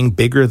something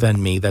bigger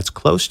than me, that's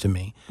close to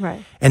me.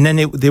 Right. And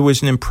then there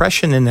was an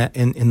impression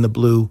in the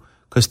blue,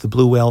 because the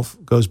blue whale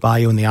goes by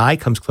you and the eye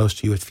comes close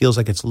to you. It feels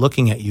like it's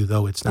looking at you,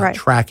 though it's not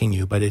tracking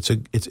you, but it's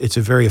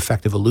a very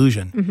effective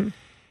illusion.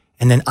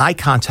 And then eye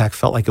contact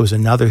felt like it was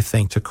another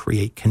thing to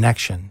create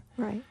connection.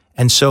 Right.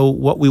 And so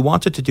what we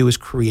wanted to do is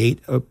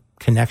create a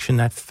connection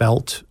that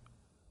felt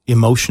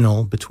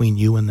emotional between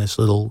you and this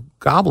little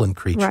goblin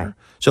creature. Right.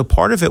 So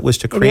part of it was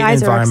to create an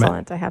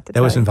environment I have to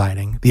that was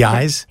inviting. The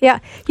eyes? Yeah.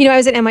 I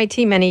was at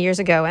MIT many years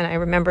ago, and I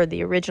remember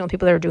the original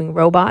people that were doing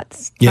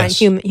robots,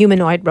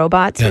 humanoid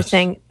robots, were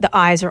saying the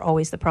eyes are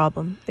always the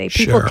problem.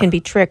 People can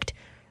be tricked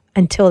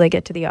until they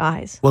get to the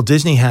eyes. Well,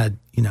 Disney had,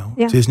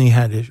 Disney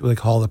had like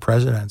Hall of the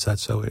Presidents.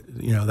 That's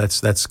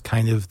that's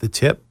kind of the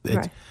tip.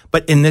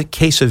 But in the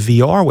case of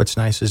VR, what's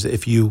nice is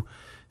if you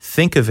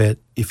think of it,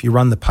 if you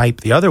run the pipe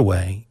the other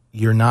way,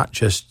 you're not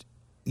just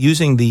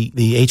using the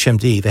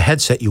HMD, the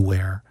headset you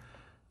wear,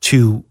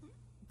 to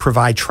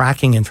provide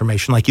tracking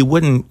information. Like you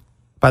wouldn't,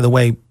 by the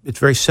way, it's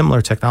very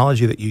similar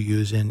technology that you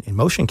use in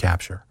motion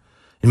capture.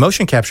 In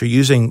motion capture,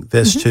 using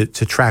this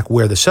to track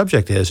where the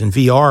subject is. In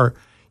VR,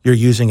 you're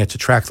using it to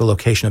track the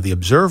location of the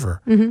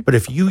observer. But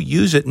if you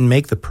use it and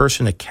make the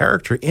person a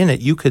character in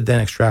it, you could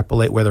then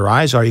extrapolate where their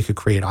eyes are. You could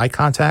create eye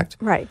contact.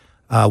 Right.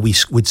 We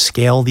would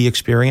scale the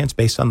experience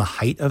based on the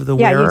height of the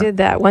wearer. Yeah, you did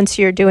that once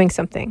you're doing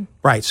something.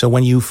 Right. So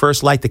when you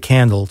first light the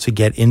candle to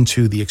get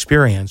into the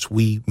experience,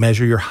 we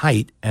measure your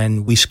height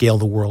and we scale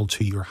the world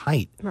to your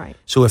height. Right.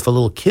 So if a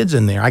little kid's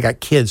in there, I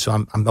got kids, so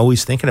I'm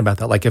always thinking about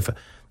that. Like if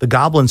the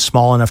goblin's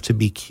small enough to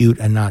be cute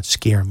and not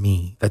scare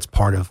me, that's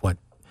part of what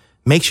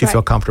makes you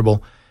feel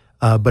comfortable.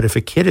 But if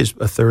a kid is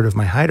a third of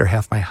my height or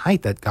half my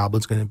height, that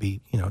goblin's going to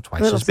be,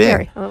 twice as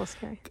big. A little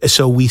scary.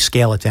 So we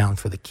scale it down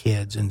for the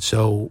kids. And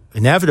so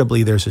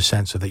inevitably there's a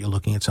sense of that you're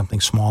looking at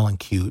something small and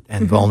cute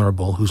and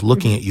vulnerable who's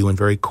looking at you and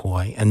very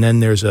coy. And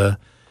then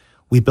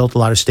we built a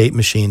lot of state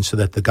machines so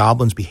that the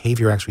goblin's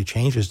behavior actually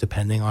changes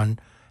depending on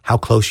how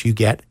close you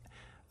get,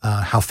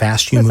 how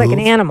fast you move. It's like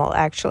an animal,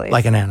 actually.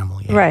 Like an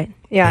animal, yeah. Right.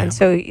 Yeah, and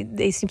so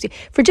they seem to.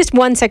 For just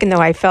 1 second, though,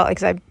 I felt like,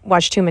 because I've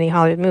watched too many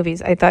Hollywood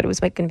movies, I thought it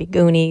was like going to be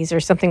Goonies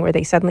or something where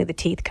suddenly the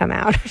teeth come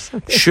out or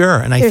something. Sure,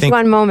 and There's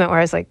one moment where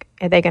I was like,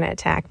 are they going to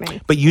attack me?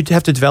 But you'd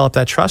have to develop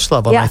that trust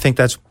level. And I think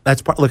that's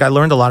part. Look, I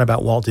learned a lot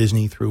about Walt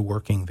Disney through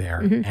working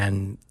there,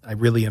 and I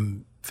really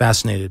am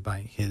fascinated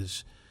by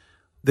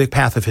the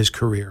path of his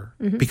career,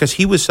 because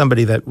he was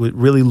somebody that would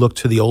really look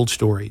to the old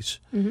stories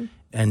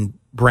and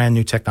brand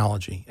new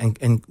technology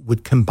and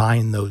would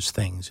combine those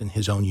things in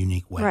his own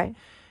unique way. Right.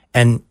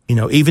 And,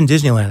 even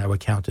Disneyland I would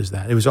count as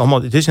that.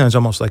 Disneyland's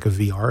almost like a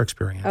VR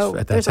experience at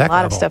that there's tech a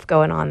lot level. of stuff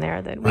going on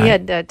there. That we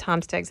had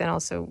Tom Steggs and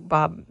also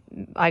Bob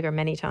Iger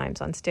many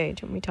times on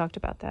stage, and we talked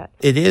about that.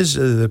 It is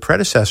the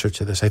predecessor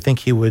to this. I think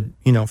he would,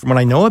 from what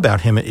I know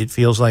about him, it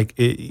feels like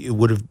it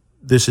would have,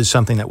 this is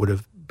something that would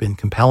have been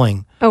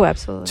compelling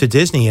absolutely. To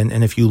Disney.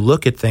 And if you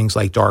look at things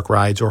like dark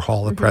rides or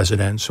Hall of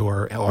Presidents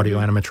or audio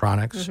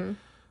animatronics,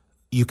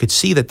 you could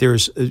see that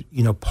there's,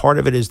 part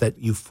of it is that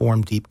you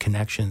form deep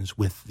connections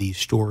with these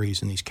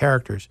stories and these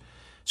characters.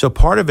 So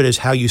part of it is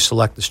how you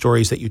select the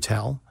stories that you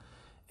tell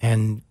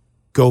and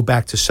go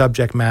back to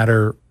subject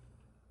matter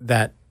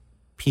that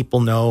people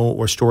know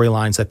or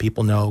storylines that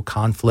people know,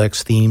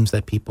 conflicts, themes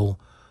that people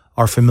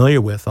are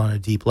familiar with on a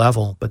deep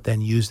level, but then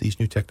use these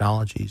new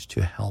technologies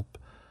to help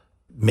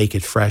make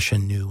it fresh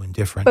and new and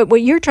different. But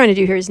what you're trying to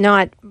do here is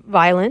not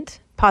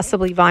violent,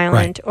 possibly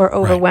violent, or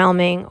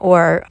overwhelming,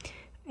 or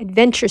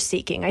adventure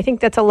seeking. I think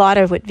that's a lot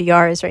of what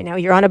VR is right now.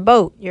 You're on a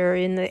boat, you're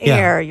in the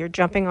air, you're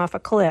jumping off a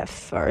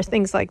cliff, or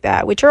things like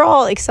that, which are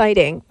all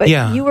exciting. But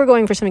you were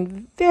going for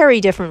something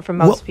very different from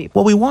most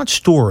people. Well, we want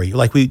story.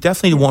 Like, we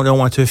definitely don't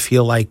want to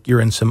feel like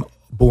you're in some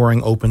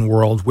boring open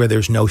world where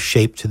there's no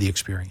shape to the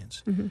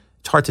experience. Mm-hmm.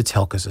 It's hard to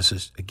tell because this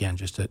is, again,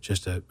 just a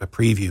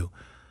preview.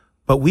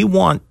 But we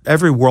want,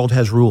 every world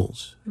has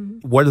rules.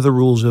 Mm-hmm. What are the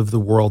rules of the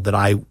world that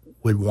I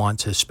would want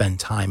to spend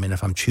time in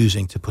if I'm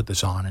choosing to put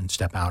this on and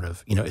step out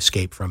of,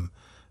 escape from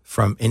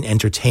an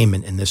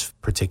entertainment in this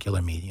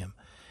particular medium?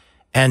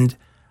 And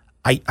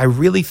I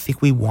really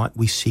think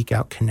we seek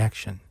out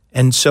connection.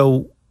 And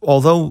so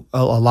although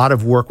a lot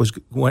of work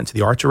went to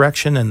the art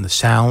direction and the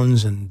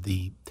sounds and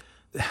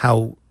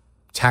how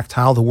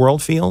tactile the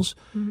world feels,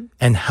 mm-hmm.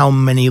 and how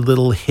many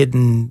little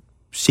hidden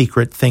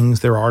secret things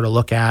there are to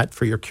look at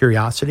for your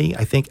curiosity,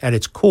 I think at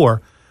its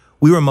core,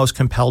 we were most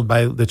compelled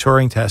by the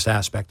Turing test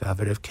aspect of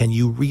it, of can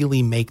you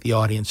really make the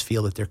audience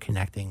feel that they're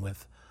connecting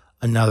with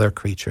another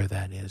creature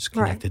that is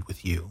connected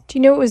with you? Do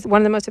you know what was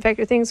one of the most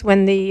effective things?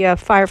 When the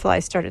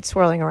fireflies started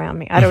swirling around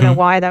me. I don't know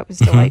why that was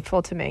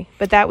delightful to me,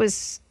 but that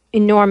was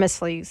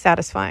enormously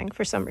satisfying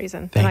for some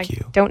reason. Thank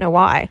you. Don't know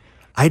why.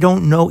 I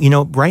don't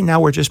know. Right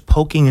now we're just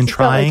poking and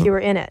trying. Felt like you were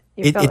in it.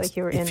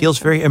 It feels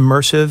very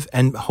immersive,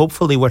 and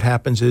hopefully what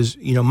happens is,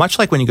 much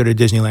like when you go to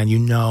Disneyland,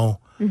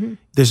 mm-hmm.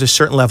 there's a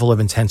certain level of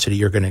intensity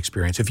you're going to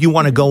experience. If you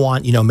want to go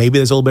on, maybe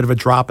there's a little bit of a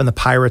drop in the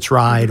Pirates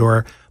ride,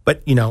 mm-hmm.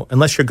 but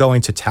unless you're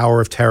going to Tower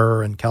of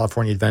Terror and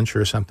California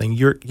Adventure or something,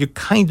 you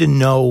kind of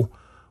know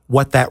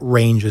what that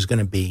range is going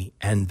to be,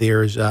 and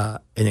there's an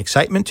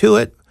excitement to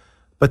it,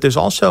 but there's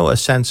also a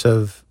sense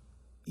of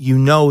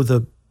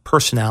the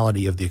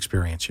personality of the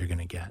experience you're going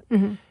to get.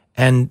 Mm-hmm.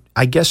 And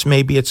I guess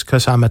maybe it's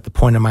because I'm at the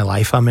point in my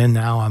life I'm in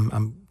now.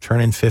 I'm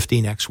turning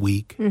 50 next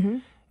week. Mm-hmm.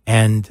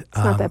 And it's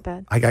not that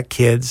bad. I got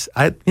kids.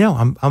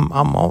 I'm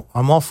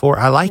all for it.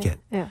 I like it.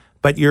 Yeah.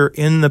 But you're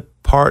in the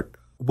part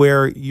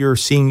where you're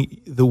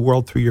seeing the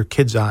world through your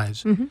kids'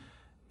 eyes, mm-hmm.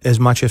 as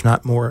much, if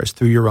not more, as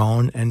through your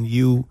own, and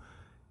you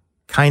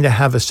kind of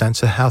have a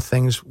sense of how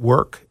things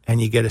work,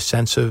 and you get a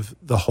sense of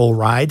the whole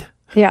ride.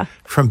 Yeah.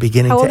 From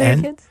beginning to end. How old are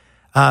your kids?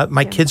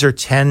 My kids are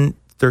 10,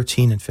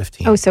 13, and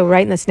 15. Oh, so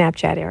right in the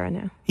Snapchat era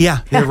now. Yeah,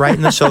 they're right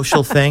in the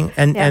social thing,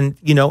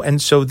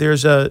 and so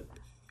there's a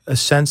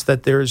sense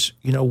that there's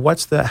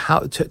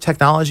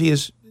technology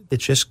it's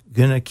just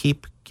gonna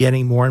keep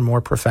getting more and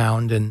more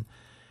profound,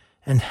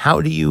 and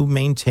how do you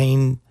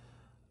maintain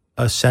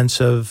a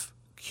sense of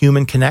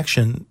human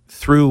connection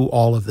through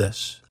all of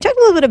this? Talk a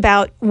little bit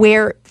about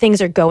where things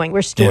are going,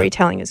 where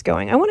storytelling is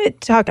going. I want to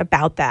talk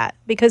about that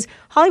because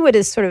Hollywood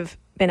has sort of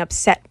been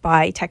upset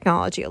by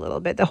technology a little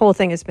bit. The whole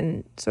thing has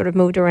been sort of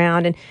moved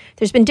around, and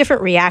there's been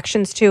different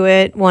reactions to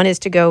it. One is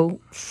to go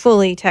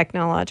fully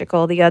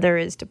technological. The other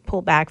is to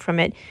pull back from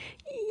it.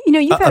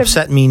 You've got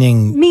upset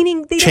meaning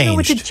they changed. don't know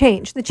what to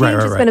change. The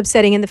change has been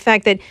upsetting, and the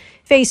fact that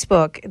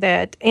Facebook,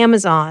 that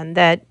Amazon,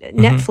 that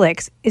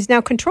Netflix is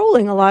now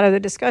controlling a lot of the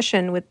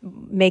discussion with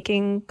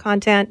making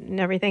content and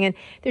everything. And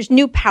there's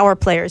new power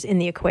players in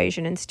the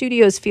equation, and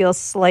studios feel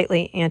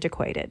slightly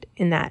antiquated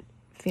in that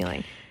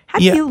feeling. How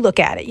do you look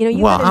at it?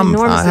 You've had an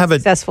enormously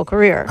successful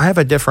career. I have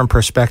a different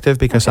perspective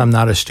because I'm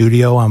not a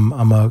studio.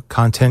 I'm a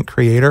content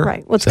creator.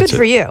 Right. Well, it's good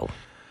for you.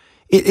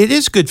 It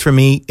is good for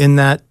me in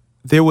that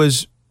there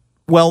was,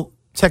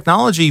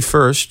 technology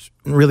first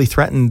really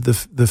threatened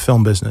the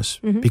film business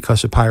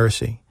because of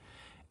piracy.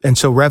 And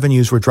so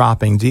revenues were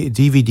dropping.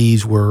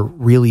 DVDs were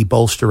really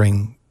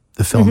bolstering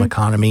the film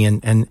economy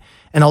and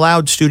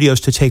allowed studios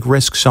to take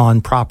risks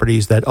on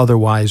properties that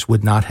otherwise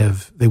would not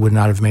have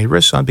made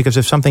risks on, because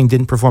if something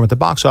didn't perform at the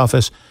box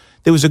office,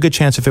 there was a good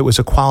chance if it was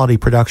a quality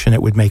production,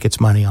 it would make its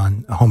money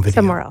on a home video.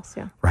 Somewhere else,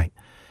 yeah. Right.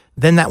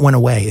 Then that went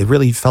away. It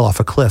really fell off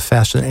a cliff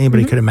faster than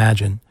anybody could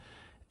imagine.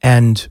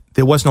 And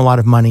there wasn't a lot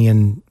of money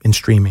in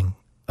streaming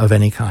of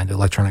any kind,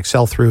 electronic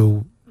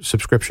sell-through,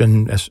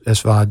 subscription,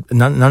 SVOD.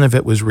 None of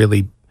it was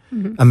really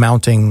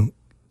amounting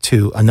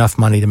to enough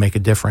money to make a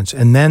difference.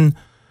 And then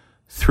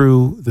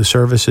through the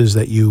services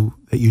that you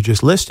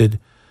just listed,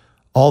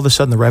 all of a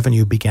sudden the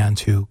revenue began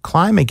to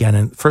climb again,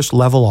 and first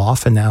level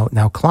off and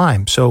now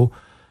climb. So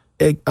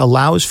it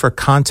allows for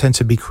content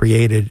to be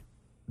created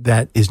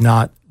that is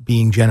not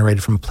being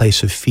generated from a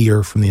place of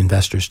fear from the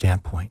investor's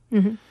standpoint.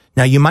 Mm-hmm.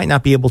 Now, you might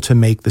not be able to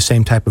make the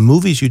same type of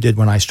movies you did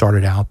when I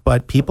started out,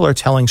 but people are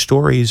telling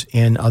stories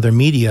in other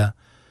media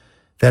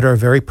that are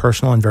very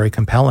personal and very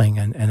compelling.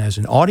 And as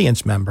an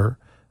audience member,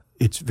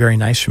 it's very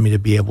nice for me to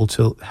be able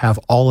to have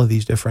all of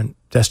these different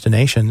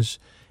destinations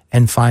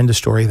and find a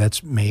story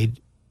that's made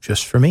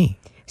just for me.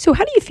 So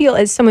how do you feel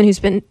as someone who's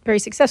been very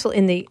successful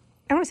in the,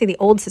 I don't want to say the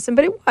old system,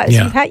 but it was.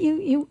 Yeah. You've had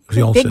you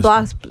big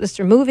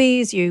blockbuster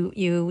movies,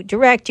 you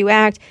direct, you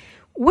act.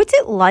 What's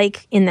it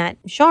like in that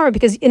genre?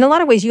 Because in a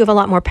lot of ways, you have a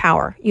lot more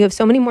power. You have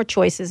so many more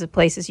choices of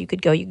places you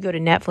could go. You could go to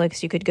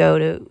Netflix. You could go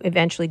to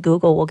eventually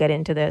Google will get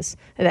into this.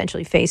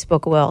 Eventually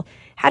Facebook will.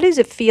 How does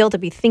it feel to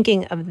be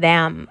thinking of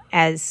them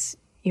as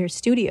your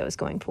studios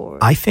going forward?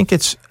 I think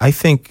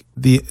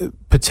the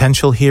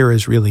potential here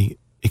is really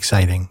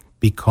exciting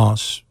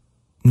because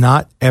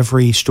not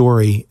every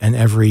story and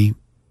every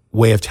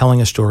way of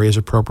telling a story is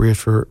appropriate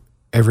for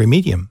every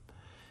medium.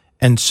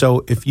 And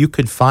so if you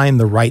could find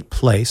the right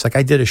place, like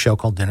I did a show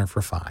called Dinner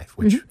for Five,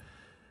 which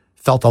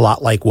felt a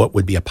lot like what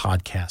would be a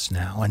podcast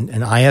now. And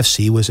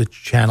IFC was a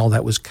channel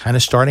that was kind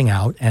of starting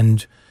out,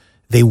 and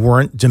they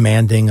weren't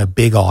demanding a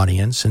big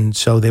audience. And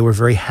so they were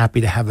very happy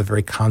to have a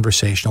very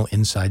conversational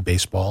inside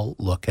baseball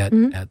look at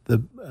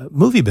the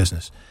movie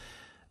business.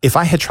 If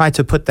I had tried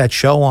to put that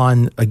show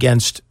on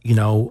against,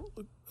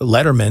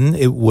 Letterman,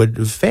 it would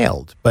have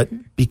failed.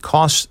 But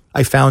because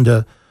I found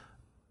a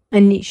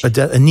niche.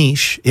 A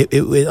niche. It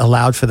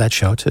allowed for that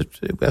show to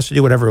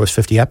do whatever it was,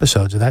 50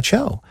 episodes of that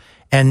show.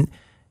 And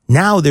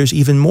now there's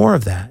even more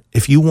of that.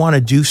 If you want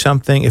to do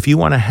something, if you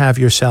want to have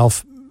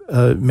yourself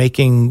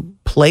making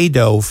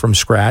Play-Doh from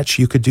scratch,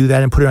 you could do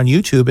that and put it on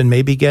YouTube and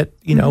maybe get,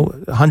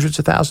 hundreds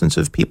of thousands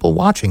of people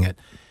watching it.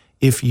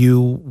 If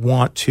you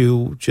want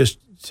to just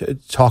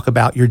talk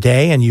about your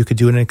day and you could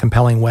do it in a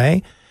compelling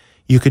way,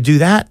 you could do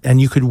that, and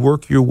you could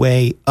work your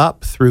way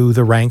up through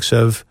the ranks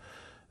of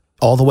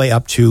all the way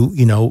up to,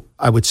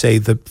 I would say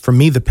for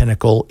me, the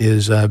pinnacle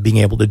is being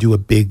able to do a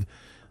big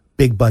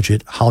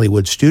budget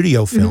Hollywood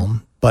studio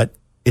film, but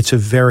it's a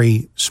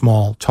very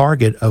small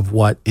target of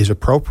what is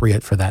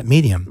appropriate for that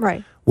medium.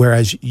 Right.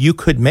 Whereas you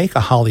could make a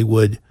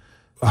Hollywood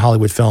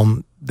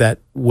film that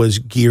was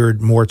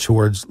geared more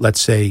towards, let's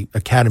say,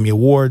 Academy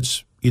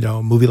Awards,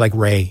 a movie like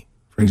Ray,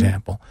 for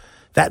example.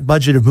 That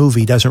budget of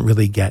movie doesn't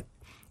really get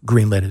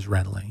greenlit as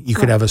readily. You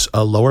could have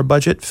a lower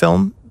budget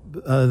film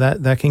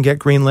that can get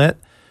greenlit,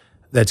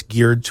 that's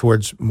geared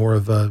towards more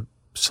of a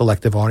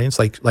selective audience,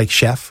 like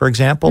Chef, for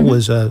example,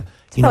 was a.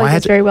 I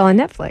had very well on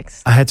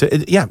Netflix. I had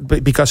to,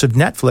 but because of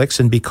Netflix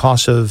and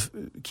because of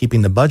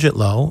keeping the budget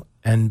low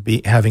and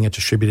having it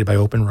distributed by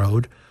Open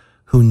Road,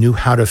 who knew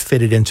how to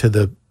fit it into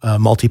the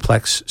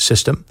multiplex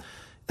system,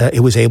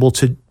 it was able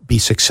to be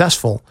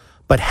successful.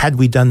 But had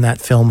we done that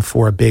film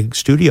for a big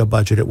studio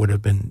budget, it would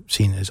have been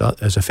seen as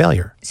a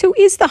failure. So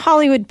is the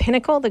Hollywood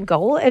pinnacle the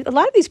goal? A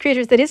lot of these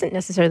creators, that isn't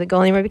necessarily the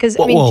goal anymore, because,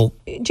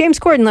 James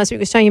Corden last week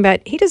was talking about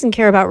he doesn't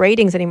care about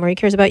ratings anymore. He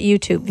cares about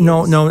YouTube views.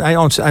 No, I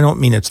don't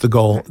mean it's the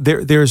goal.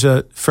 There's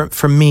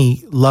for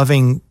me,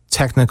 loving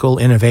technical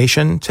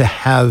innovation, to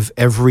have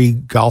every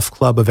golf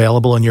club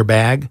available in your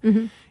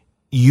bag,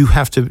 you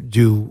have to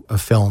do a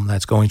film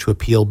that's going to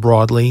appeal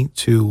broadly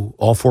to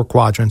all four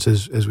quadrants,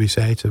 as we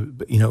say,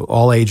 to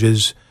all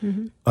ages,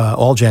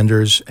 all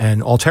genders,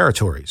 and all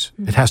territories.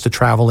 It has to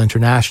travel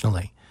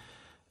internationally.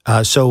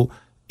 So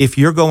if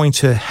you're going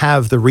to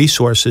have the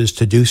resources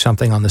to do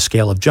something on the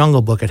scale of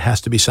Jungle Book, it has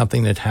to be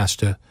something that has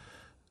to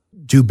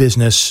do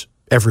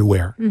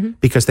everywhere,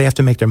 because they have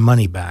to make their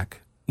money back.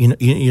 You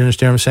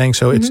understand what I'm saying?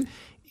 So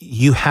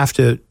you have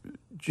to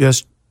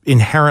just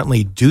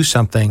inherently do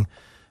something.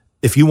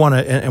 If you want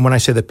to, and when I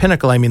say the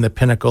pinnacle, I mean the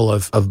pinnacle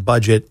of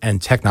budget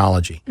and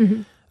technology.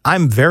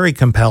 I'm very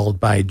compelled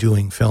by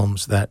doing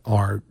films that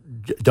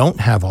don't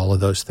have all of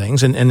those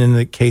things. And in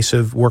the case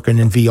of working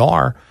in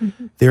VR,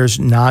 there's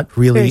not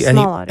really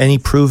any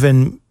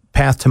proven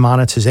path to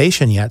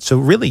monetization yet. So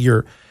really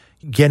you're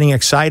getting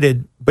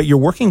excited, but you're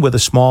working with a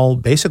small,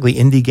 basically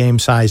indie game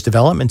sized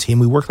development team.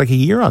 We worked like a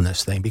year on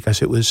this thing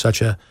because it was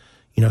such a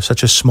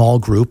small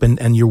group,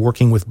 and you're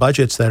working with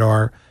budgets that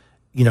are,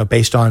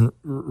 based on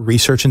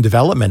research and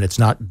development. It's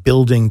not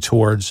building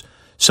towards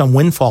some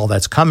windfall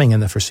that's coming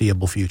in the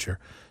foreseeable future.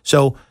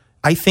 So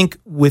I think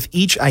with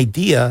each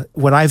idea,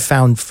 what I've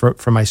found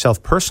for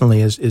myself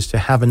personally is to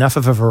have enough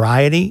of a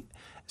variety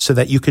so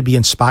that you could be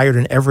inspired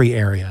in every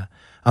area.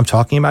 I'm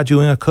talking about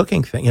doing a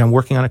cooking thing. I'm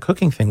working on a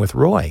cooking thing with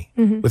Roy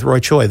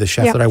Choi, the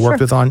chef that I worked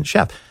with on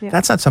Chef. Yeah.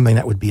 That's not something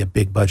that would be a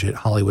big budget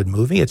Hollywood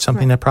movie. It's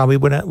something that probably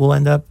will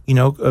end up,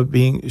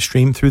 being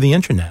streamed through the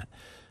internet.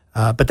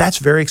 But that's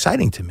very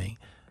exciting to me.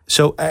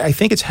 So I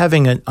think it's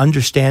having an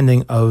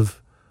understanding of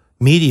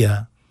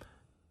media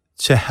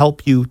to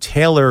help you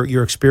tailor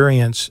your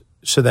experience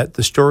so that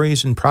the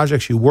stories and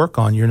projects you work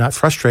on, you're not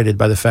frustrated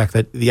by the fact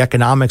that the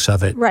economics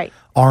of it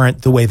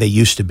aren't the way they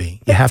used to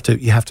be. You have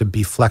to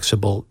be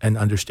flexible and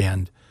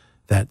understand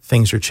that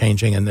things are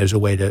changing, and there's a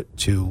way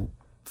to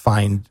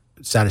find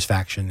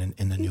satisfaction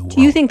in the new world.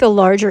 Do you think the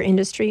larger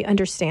industry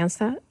understands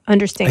that? I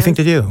think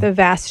they do. The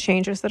vast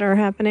changes that are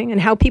happening and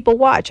how people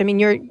watch. I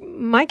mean,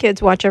 my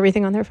kids watch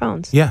everything on their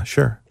phones. Yeah,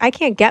 sure. I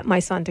can't get my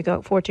son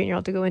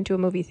 14-year-old to go into a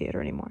movie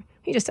theater anymore.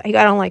 I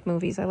don't like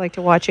movies. I like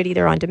to watch it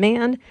either on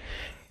demand,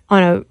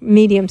 on a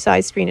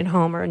medium-sized screen at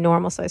home, or a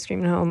normal-sized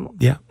screen at home,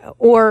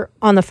 or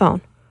on the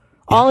phone.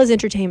 All his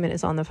entertainment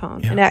is on the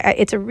phone. Yeah. And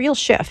it's a real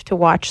shift to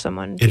watch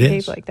someone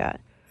behave like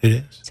that. It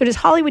is. So does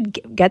Hollywood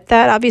get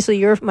that? Obviously,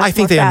 you're much I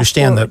think more they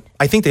understand fast forward.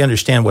 I think they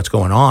understand what's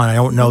going on. I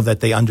don't know that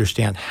they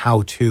understand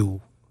how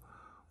to,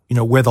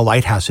 where the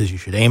lighthouse is you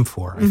should aim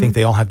for. I think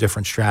they all have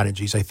different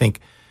strategies. I think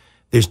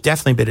there's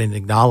definitely been an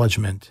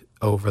acknowledgement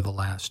over the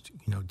last,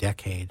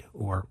 decade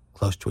or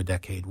close to a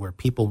decade where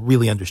people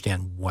really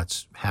understand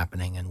what's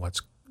happening and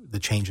what's the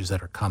changes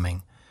that are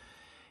coming.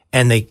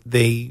 And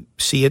they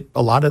see it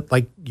a lot of,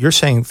 like you're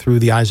saying, through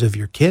the eyes of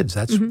your kids.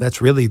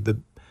 That's really the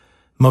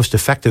most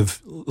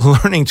effective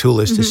learning tool,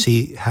 is to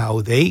see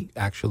how they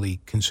actually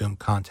consume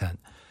content.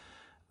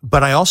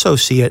 But I also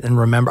see it and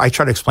remember, I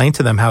try to explain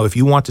to them how if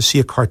you want to see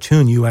a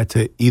cartoon, you had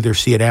to either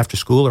see it after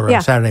school or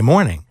on Saturday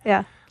morning.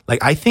 Yeah.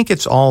 Like, I think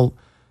it's all,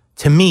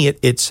 to me,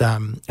 it's,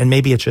 and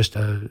maybe it's just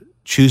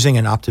choosing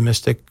an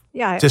optimistic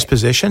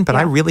disposition, but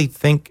I really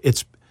think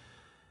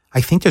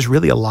I think there's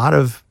really a lot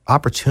of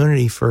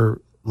opportunity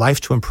for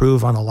life to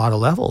improve on a lot of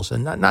levels.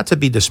 And not to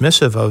be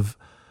dismissive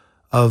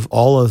of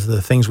all of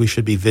the things we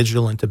should be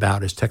vigilant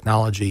about as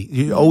technology.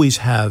 You always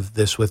have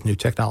this with new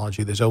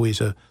technology. There's always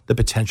the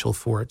potential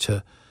for it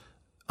to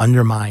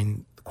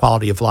undermine the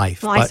quality of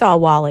life. Well, I saw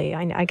WALL-E.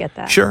 I get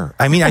that. Sure.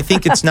 I mean, I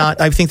think it's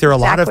not, I think there are a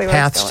lot of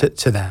paths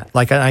to that.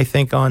 Like, I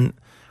think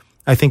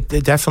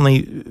that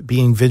definitely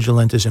being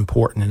vigilant is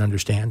important in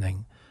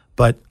understanding.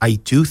 But I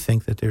do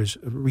think that there's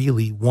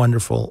really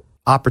wonderful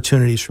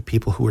opportunities for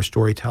people who are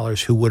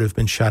storytellers who would have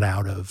been shut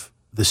out of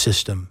the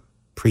system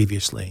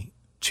previously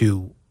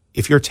to,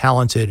 if you're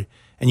talented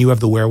and you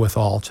have the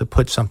wherewithal to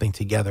put something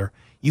together,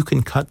 you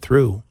can cut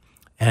through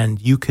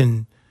and you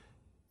can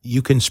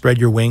spread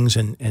your wings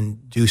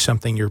and do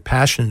something you're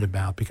passionate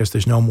about because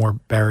there's no more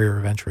barrier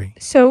of entry.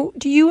 So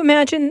do you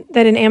imagine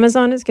that an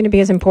Amazon is going to be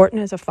as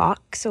important as a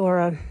Fox or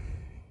a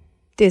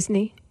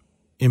Disney?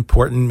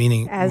 Important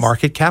meaning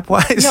market cap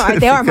wise? No,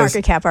 they are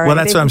market cap already. Well,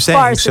 that's what I'm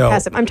saying. So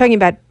I'm talking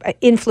about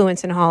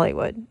influence in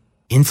Hollywood.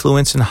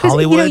 Influence in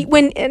Hollywood?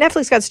 When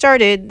Netflix got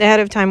started, the head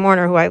of Time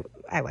Warner, who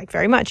I like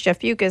very much, Jeff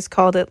Bewkes,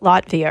 called it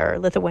Latvia or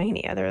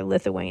Lithuania, their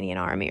Lithuanian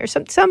army, or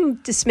some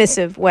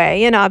dismissive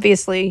way. And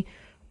obviously,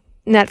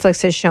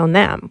 Netflix has shown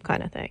them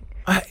kind of thing.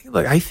 I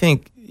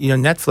think,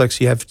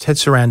 Netflix, you have Ted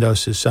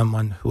Sarandos is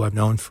someone who I've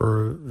known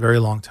for a very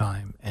long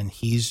time, and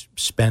he's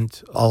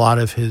spent a lot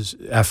of his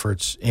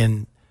efforts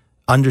in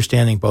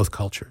understanding both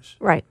cultures.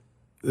 Right.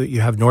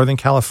 You have Northern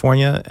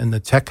California and the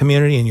tech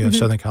community, and you have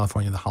Southern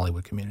California and the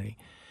Hollywood community.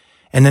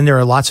 And then there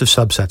are lots of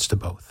subsets to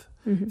both.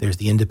 There's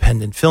the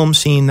independent film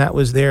scene that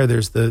was there.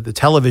 There's the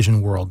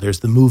television world. There's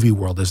the movie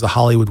world. There's the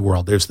Hollywood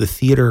world. There's the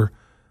theater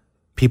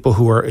people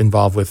who are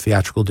involved with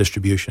theatrical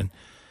distribution.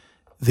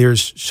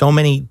 There's so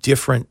many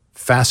different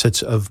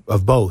facets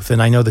of both.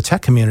 And I know the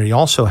tech community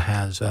also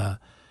has,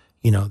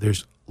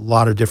 there's a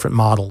lot of different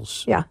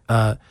models. Yeah.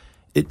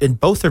 And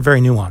both are very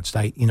nuanced.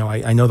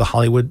 I know the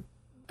Hollywood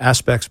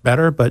aspects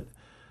better, but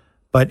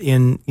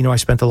I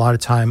spent a lot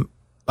of time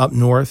up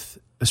north,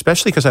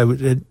 especially because I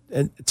did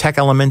a tech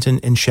element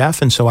in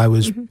Chef, and so I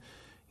was,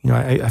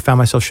 I found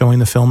myself showing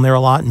the film there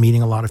a lot and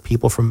meeting a lot of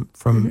people from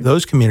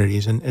those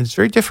communities, and it's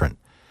very different.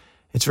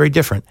 It's very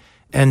different,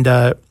 and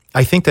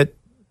I think that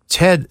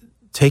Ted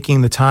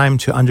taking the time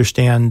to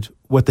understand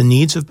what the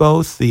needs of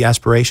both, the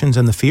aspirations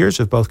and the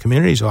fears of both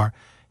communities are,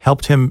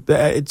 helped him.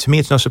 To me,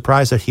 it's no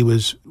surprise that he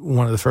was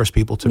one of the first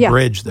people to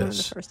bridge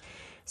this.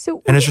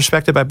 So, and is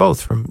respected by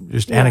both from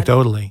just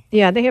anecdotally.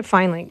 Yeah, they have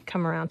finally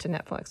come around to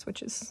Netflix,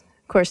 which is,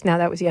 of course, now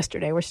that was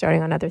yesterday. We're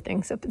starting on other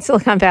things up in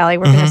Silicon Valley.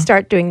 We're going to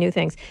start doing new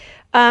things.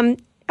 I want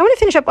to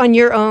finish up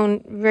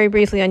on very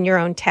briefly on your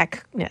own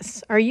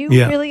techness. Are you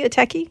really a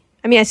techie?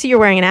 I mean, I see you're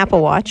wearing an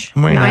Apple Watch.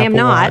 I am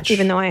not, Watch.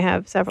 Even though I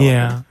have several.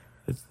 Yeah,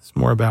 it's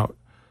more about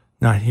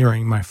not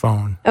hearing my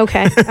phone.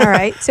 Okay, all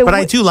right. So, but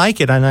I do like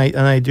it, and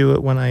I do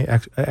it when I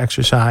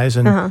exercise,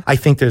 and I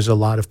think there's a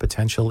lot of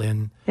potential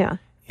in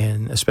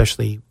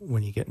especially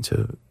when you get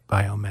into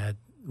biomed.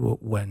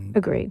 When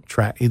agreed,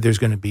 there's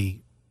going to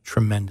be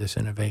tremendous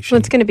innovation. Well,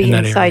 it's going to be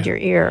inside your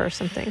ear or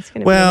something. It's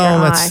going to be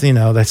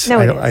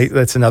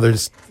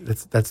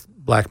that's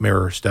Black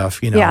Mirror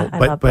stuff. Yeah, I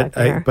love Black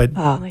Mirror. But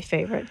my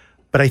favorite.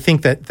 But I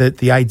think that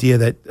the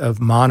idea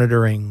of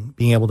monitoring,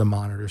 being able to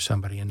monitor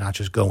somebody and not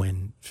just go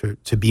in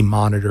to be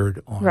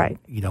monitored on,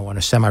 on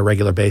a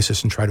semi-regular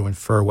basis and try to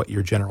infer what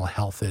your general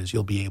health is,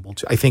 you'll be able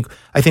to. I think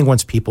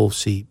once people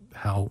see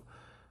how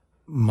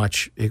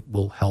much it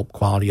will help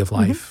quality of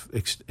life,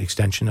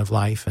 extension of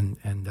life,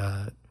 and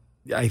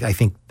I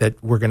think that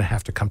we're going to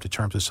have to come to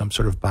terms with some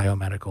sort of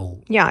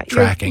biomedical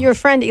tracking. Your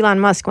friend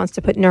Elon Musk wants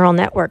to put neural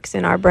networks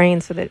in our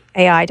brains so that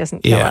AI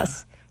doesn't kill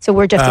us. So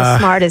we're just as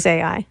smart as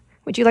AI.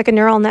 Would you like a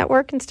neural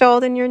network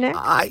installed in your neck?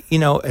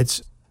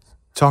 It's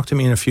talk to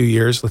me in a few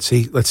years. Let's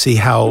see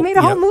how. You made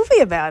a whole movie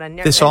about a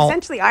neural.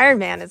 Essentially, Iron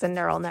Man is a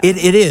neural network.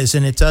 It is,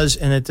 and it does,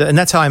 and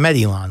that's how I met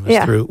Elon.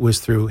 Was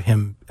through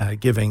him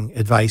giving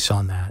advice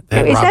on that.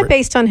 Is that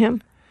based on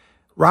him?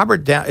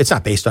 Robert Downey. It's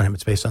not based on him.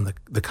 It's based on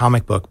the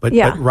comic book. But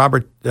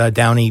Robert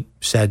Downey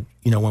said,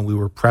 when we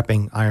were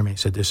prepping Iron Man, he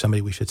said, "There's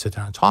somebody we should sit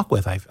down and talk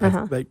with."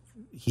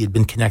 he had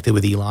been connected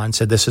with Elon,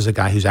 said this is a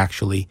guy who's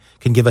actually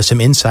can give us some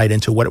insight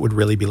into what it would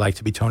really be like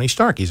to be Tony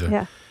Stark. He's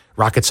a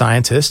rocket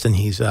scientist, and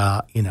he's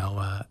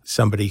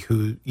somebody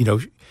who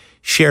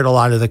shared a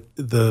lot of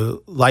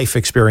the life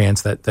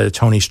experience that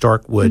Tony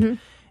Stark would.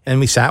 And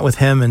we sat with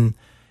him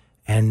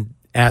and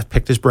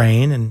picked his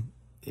brain, and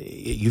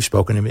you've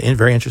spoken to him, a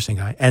very interesting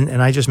guy.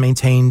 And I just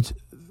maintained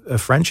a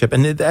friendship.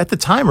 And at the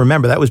time,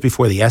 remember, that was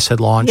before the S had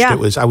launched. Yeah.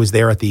 I was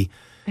there at the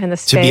and the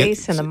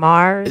space and the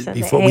Mars and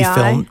before the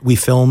AI. we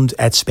filmed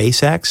at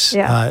SpaceX.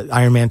 Yeah.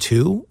 Iron Man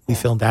 2. We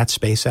filmed at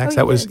SpaceX.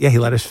 That was he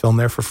let us film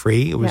there for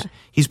free. It was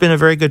he's been a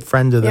very good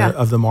friend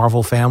of the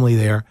Marvel family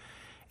there,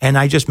 and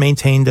I just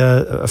maintained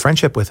a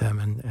friendship with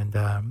him,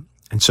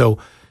 and so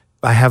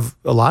I have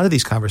a lot of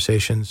these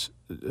conversations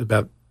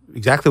about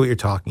exactly what you're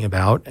talking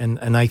about,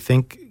 and I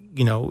think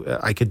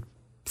I could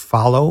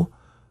follow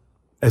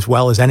as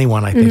well as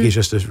anyone. I think he's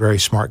just a very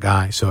smart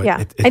guy. So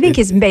I think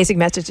his basic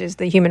message is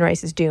the human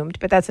race is doomed,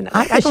 but that's another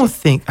I don't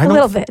think a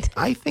little bit.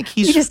 I think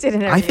he's. You just did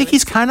an interview. I think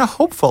he's kind of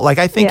hopeful. Like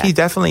I think he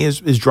definitely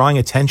is drawing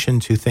attention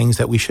to things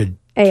that we should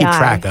keep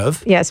track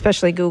of. Yeah,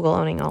 especially Google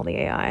owning all the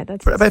AI.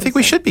 But I think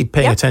we should be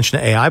paying attention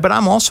to AI. But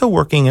I'm also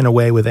working in a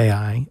way with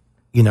AI,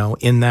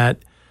 in that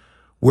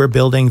we're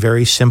building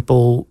very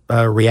simple,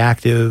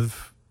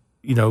 reactive,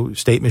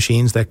 state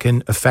machines that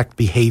can affect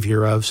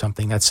behavior of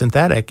something that's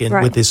synthetic and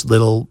with this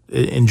little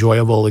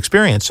enjoyable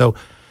experience. So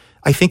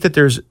I think that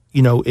there's,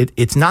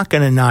 it's not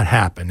going to not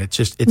happen. It's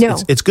just,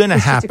 it's going to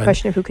happen. It's a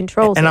question of who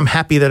controls and it. I'm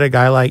happy that a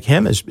guy like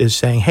him is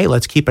saying, hey,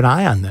 let's keep an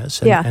eye on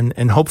this.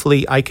 And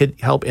hopefully I could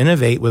help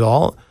innovate with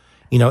all,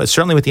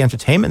 certainly with the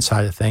entertainment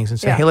side of things and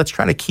say, hey, let's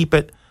try to keep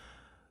it.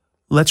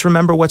 Let's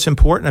remember what's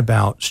important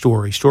about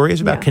story. Story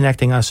is about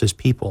connecting us as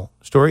people.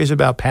 Story is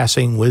about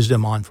passing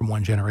wisdom on from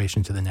one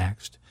generation to the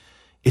next.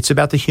 It's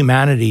about the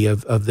humanity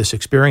of this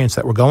experience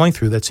that we're going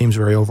through that seems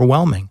very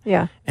overwhelming.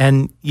 Yeah.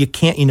 And you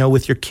can't,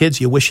 with your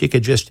kids, you wish you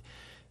could just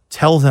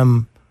tell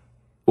them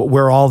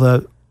where all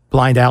the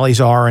blind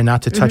alleys are and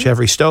not to touch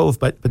every stove,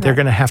 but they're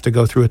going to have to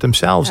go through it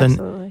themselves.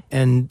 Absolutely.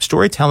 And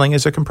storytelling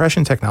is a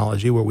compression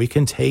technology where we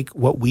can take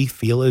what we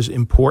feel is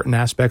important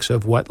aspects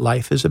of what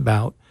life is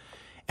about,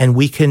 and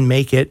we can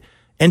make it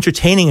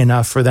entertaining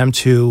enough for them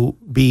to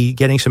be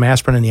getting some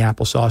aspirin in the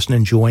applesauce and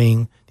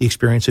enjoying the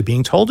experience of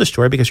being told a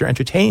story because you're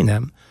entertaining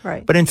them.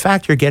 Right. But in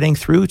fact, you're getting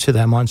through to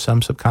them on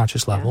some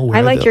subconscious level.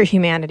 I like your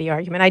humanity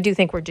argument. I do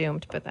think we're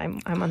doomed, but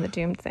I'm on the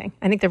doomed thing.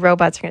 I think the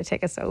robots are going to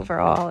take us over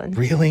all. And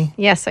really?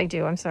 Yes, I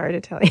do. I'm sorry to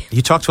tell you.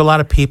 You talk to a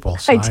lot of people.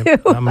 So I do.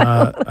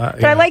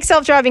 But I like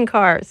self-driving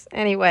cars.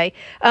 Anyway,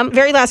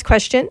 very last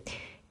question.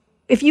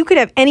 If you could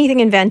have anything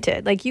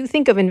invented, like you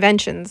think of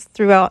inventions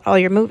throughout all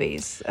your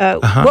movies,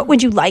 what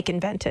would you like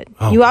invented?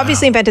 You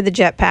obviously invented the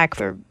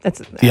jetpack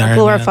that's a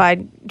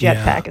glorified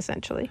jetpack,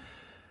 essentially.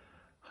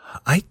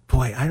 I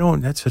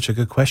don't. That's such a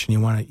good question.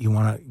 You want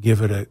to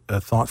give it a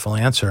thoughtful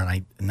answer,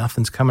 and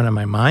nothing's coming to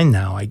my mind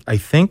now. I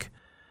think,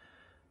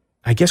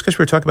 I guess because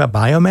we're talking about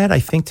biomed, I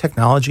think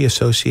technology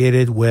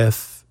associated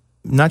with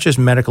not just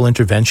medical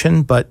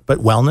intervention, but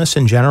wellness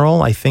in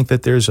general. I think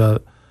that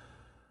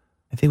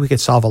I think we could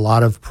solve a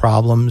lot of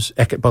problems,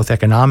 both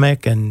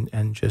economic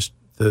and just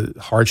the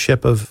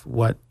hardship of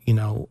what,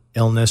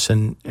 illness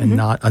and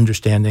not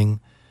understanding,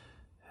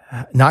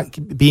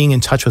 not being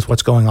in touch with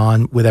what's going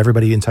on with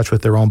everybody, in touch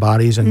with their own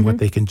bodies and what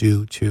they can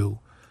do to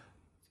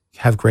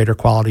have greater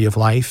quality of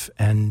life,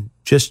 and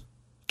just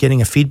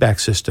getting a feedback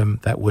system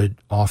that would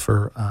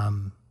offer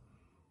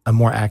a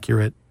more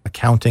accurate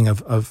accounting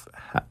of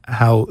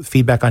how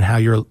feedback on how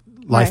your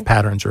life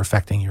patterns are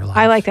affecting your life.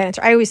 I like that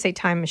answer. I always say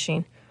time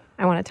machine.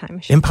 I want a time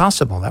machine.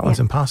 Impossible. That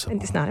one's impossible.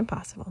 It's not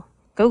impossible.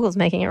 Google's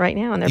making it right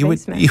now in their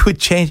basement. You would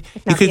change.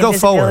 You could go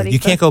forward. You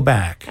can't go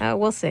back.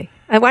 We'll see.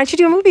 Why don't you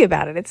do a movie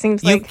about it? It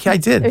seems like I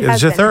did.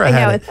 Zathura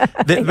had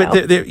it.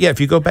 But if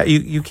you go back,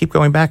 you keep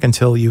going back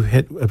until you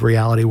hit a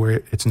reality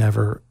where it's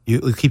never.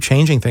 You keep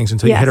changing things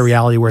until you hit a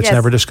reality where it's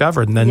never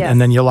discovered, and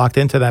then you're locked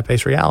into that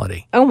base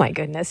reality. Oh my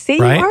goodness! See,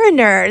 you are a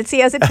nerd.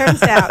 See, as it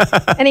turns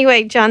out.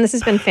 Anyway, John, this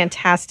has been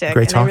fantastic.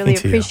 Great talking to you. I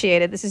really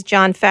appreciate it. This is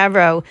Jon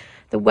Favreau,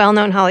 the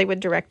well-known Hollywood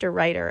director,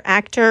 writer,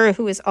 actor,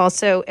 who is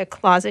also a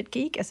closet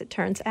geek, as it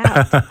turns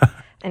out.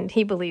 And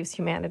he believes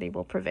humanity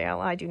will prevail.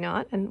 I do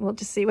not. And we'll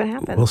just see what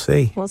happens.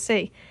 We'll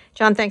see.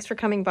 John, thanks for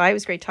coming by. It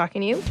was great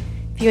talking to you.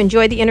 If you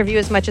enjoyed the interview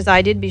as much as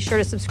I did, be sure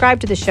to subscribe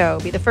to the show.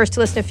 Be the first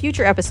to listen to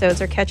future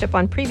episodes or catch up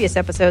on previous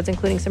episodes,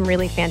 including some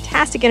really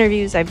fantastic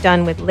interviews I've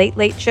done with Late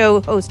Late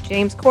Show host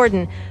James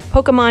Corden,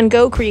 Pokemon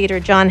Go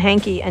creator John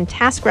Hankey, and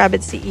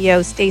TaskRabbit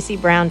CEO Stacey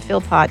Brown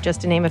Philpott,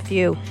 just to name a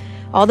few.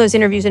 All those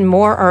interviews and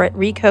more are at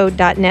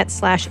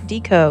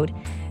recode.net/decode.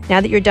 Now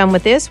that you're done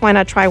with this, why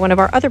not try one of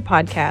our other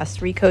podcasts?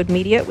 Recode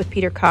Media with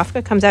Peter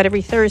Kafka comes out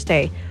every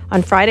Thursday.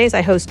 On Fridays,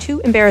 I host Too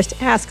Embarrassed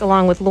to Ask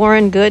along with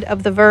Lauren Good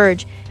of The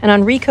Verge. And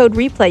on Recode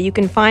Replay, you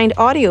can find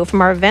audio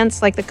from our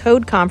events like the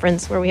Code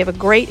Conference, where we have a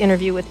great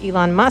interview with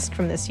Elon Musk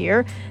from this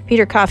year,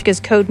 Peter Kafka's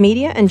Code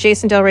Media, and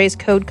Jason Del Rey's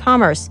Code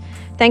Commerce.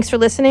 Thanks for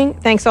listening.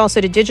 Thanks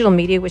also to Digital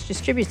Media, which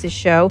distributes this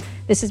show.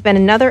 This has been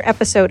another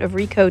episode of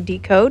Recode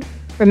Decode.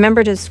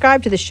 Remember to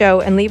subscribe to the show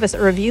and leave us a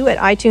review at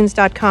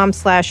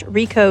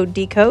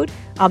itunes.com/RecodeDecode.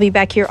 I'll be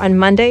back here on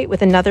Monday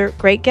with another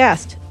great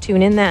guest.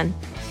 Tune in then.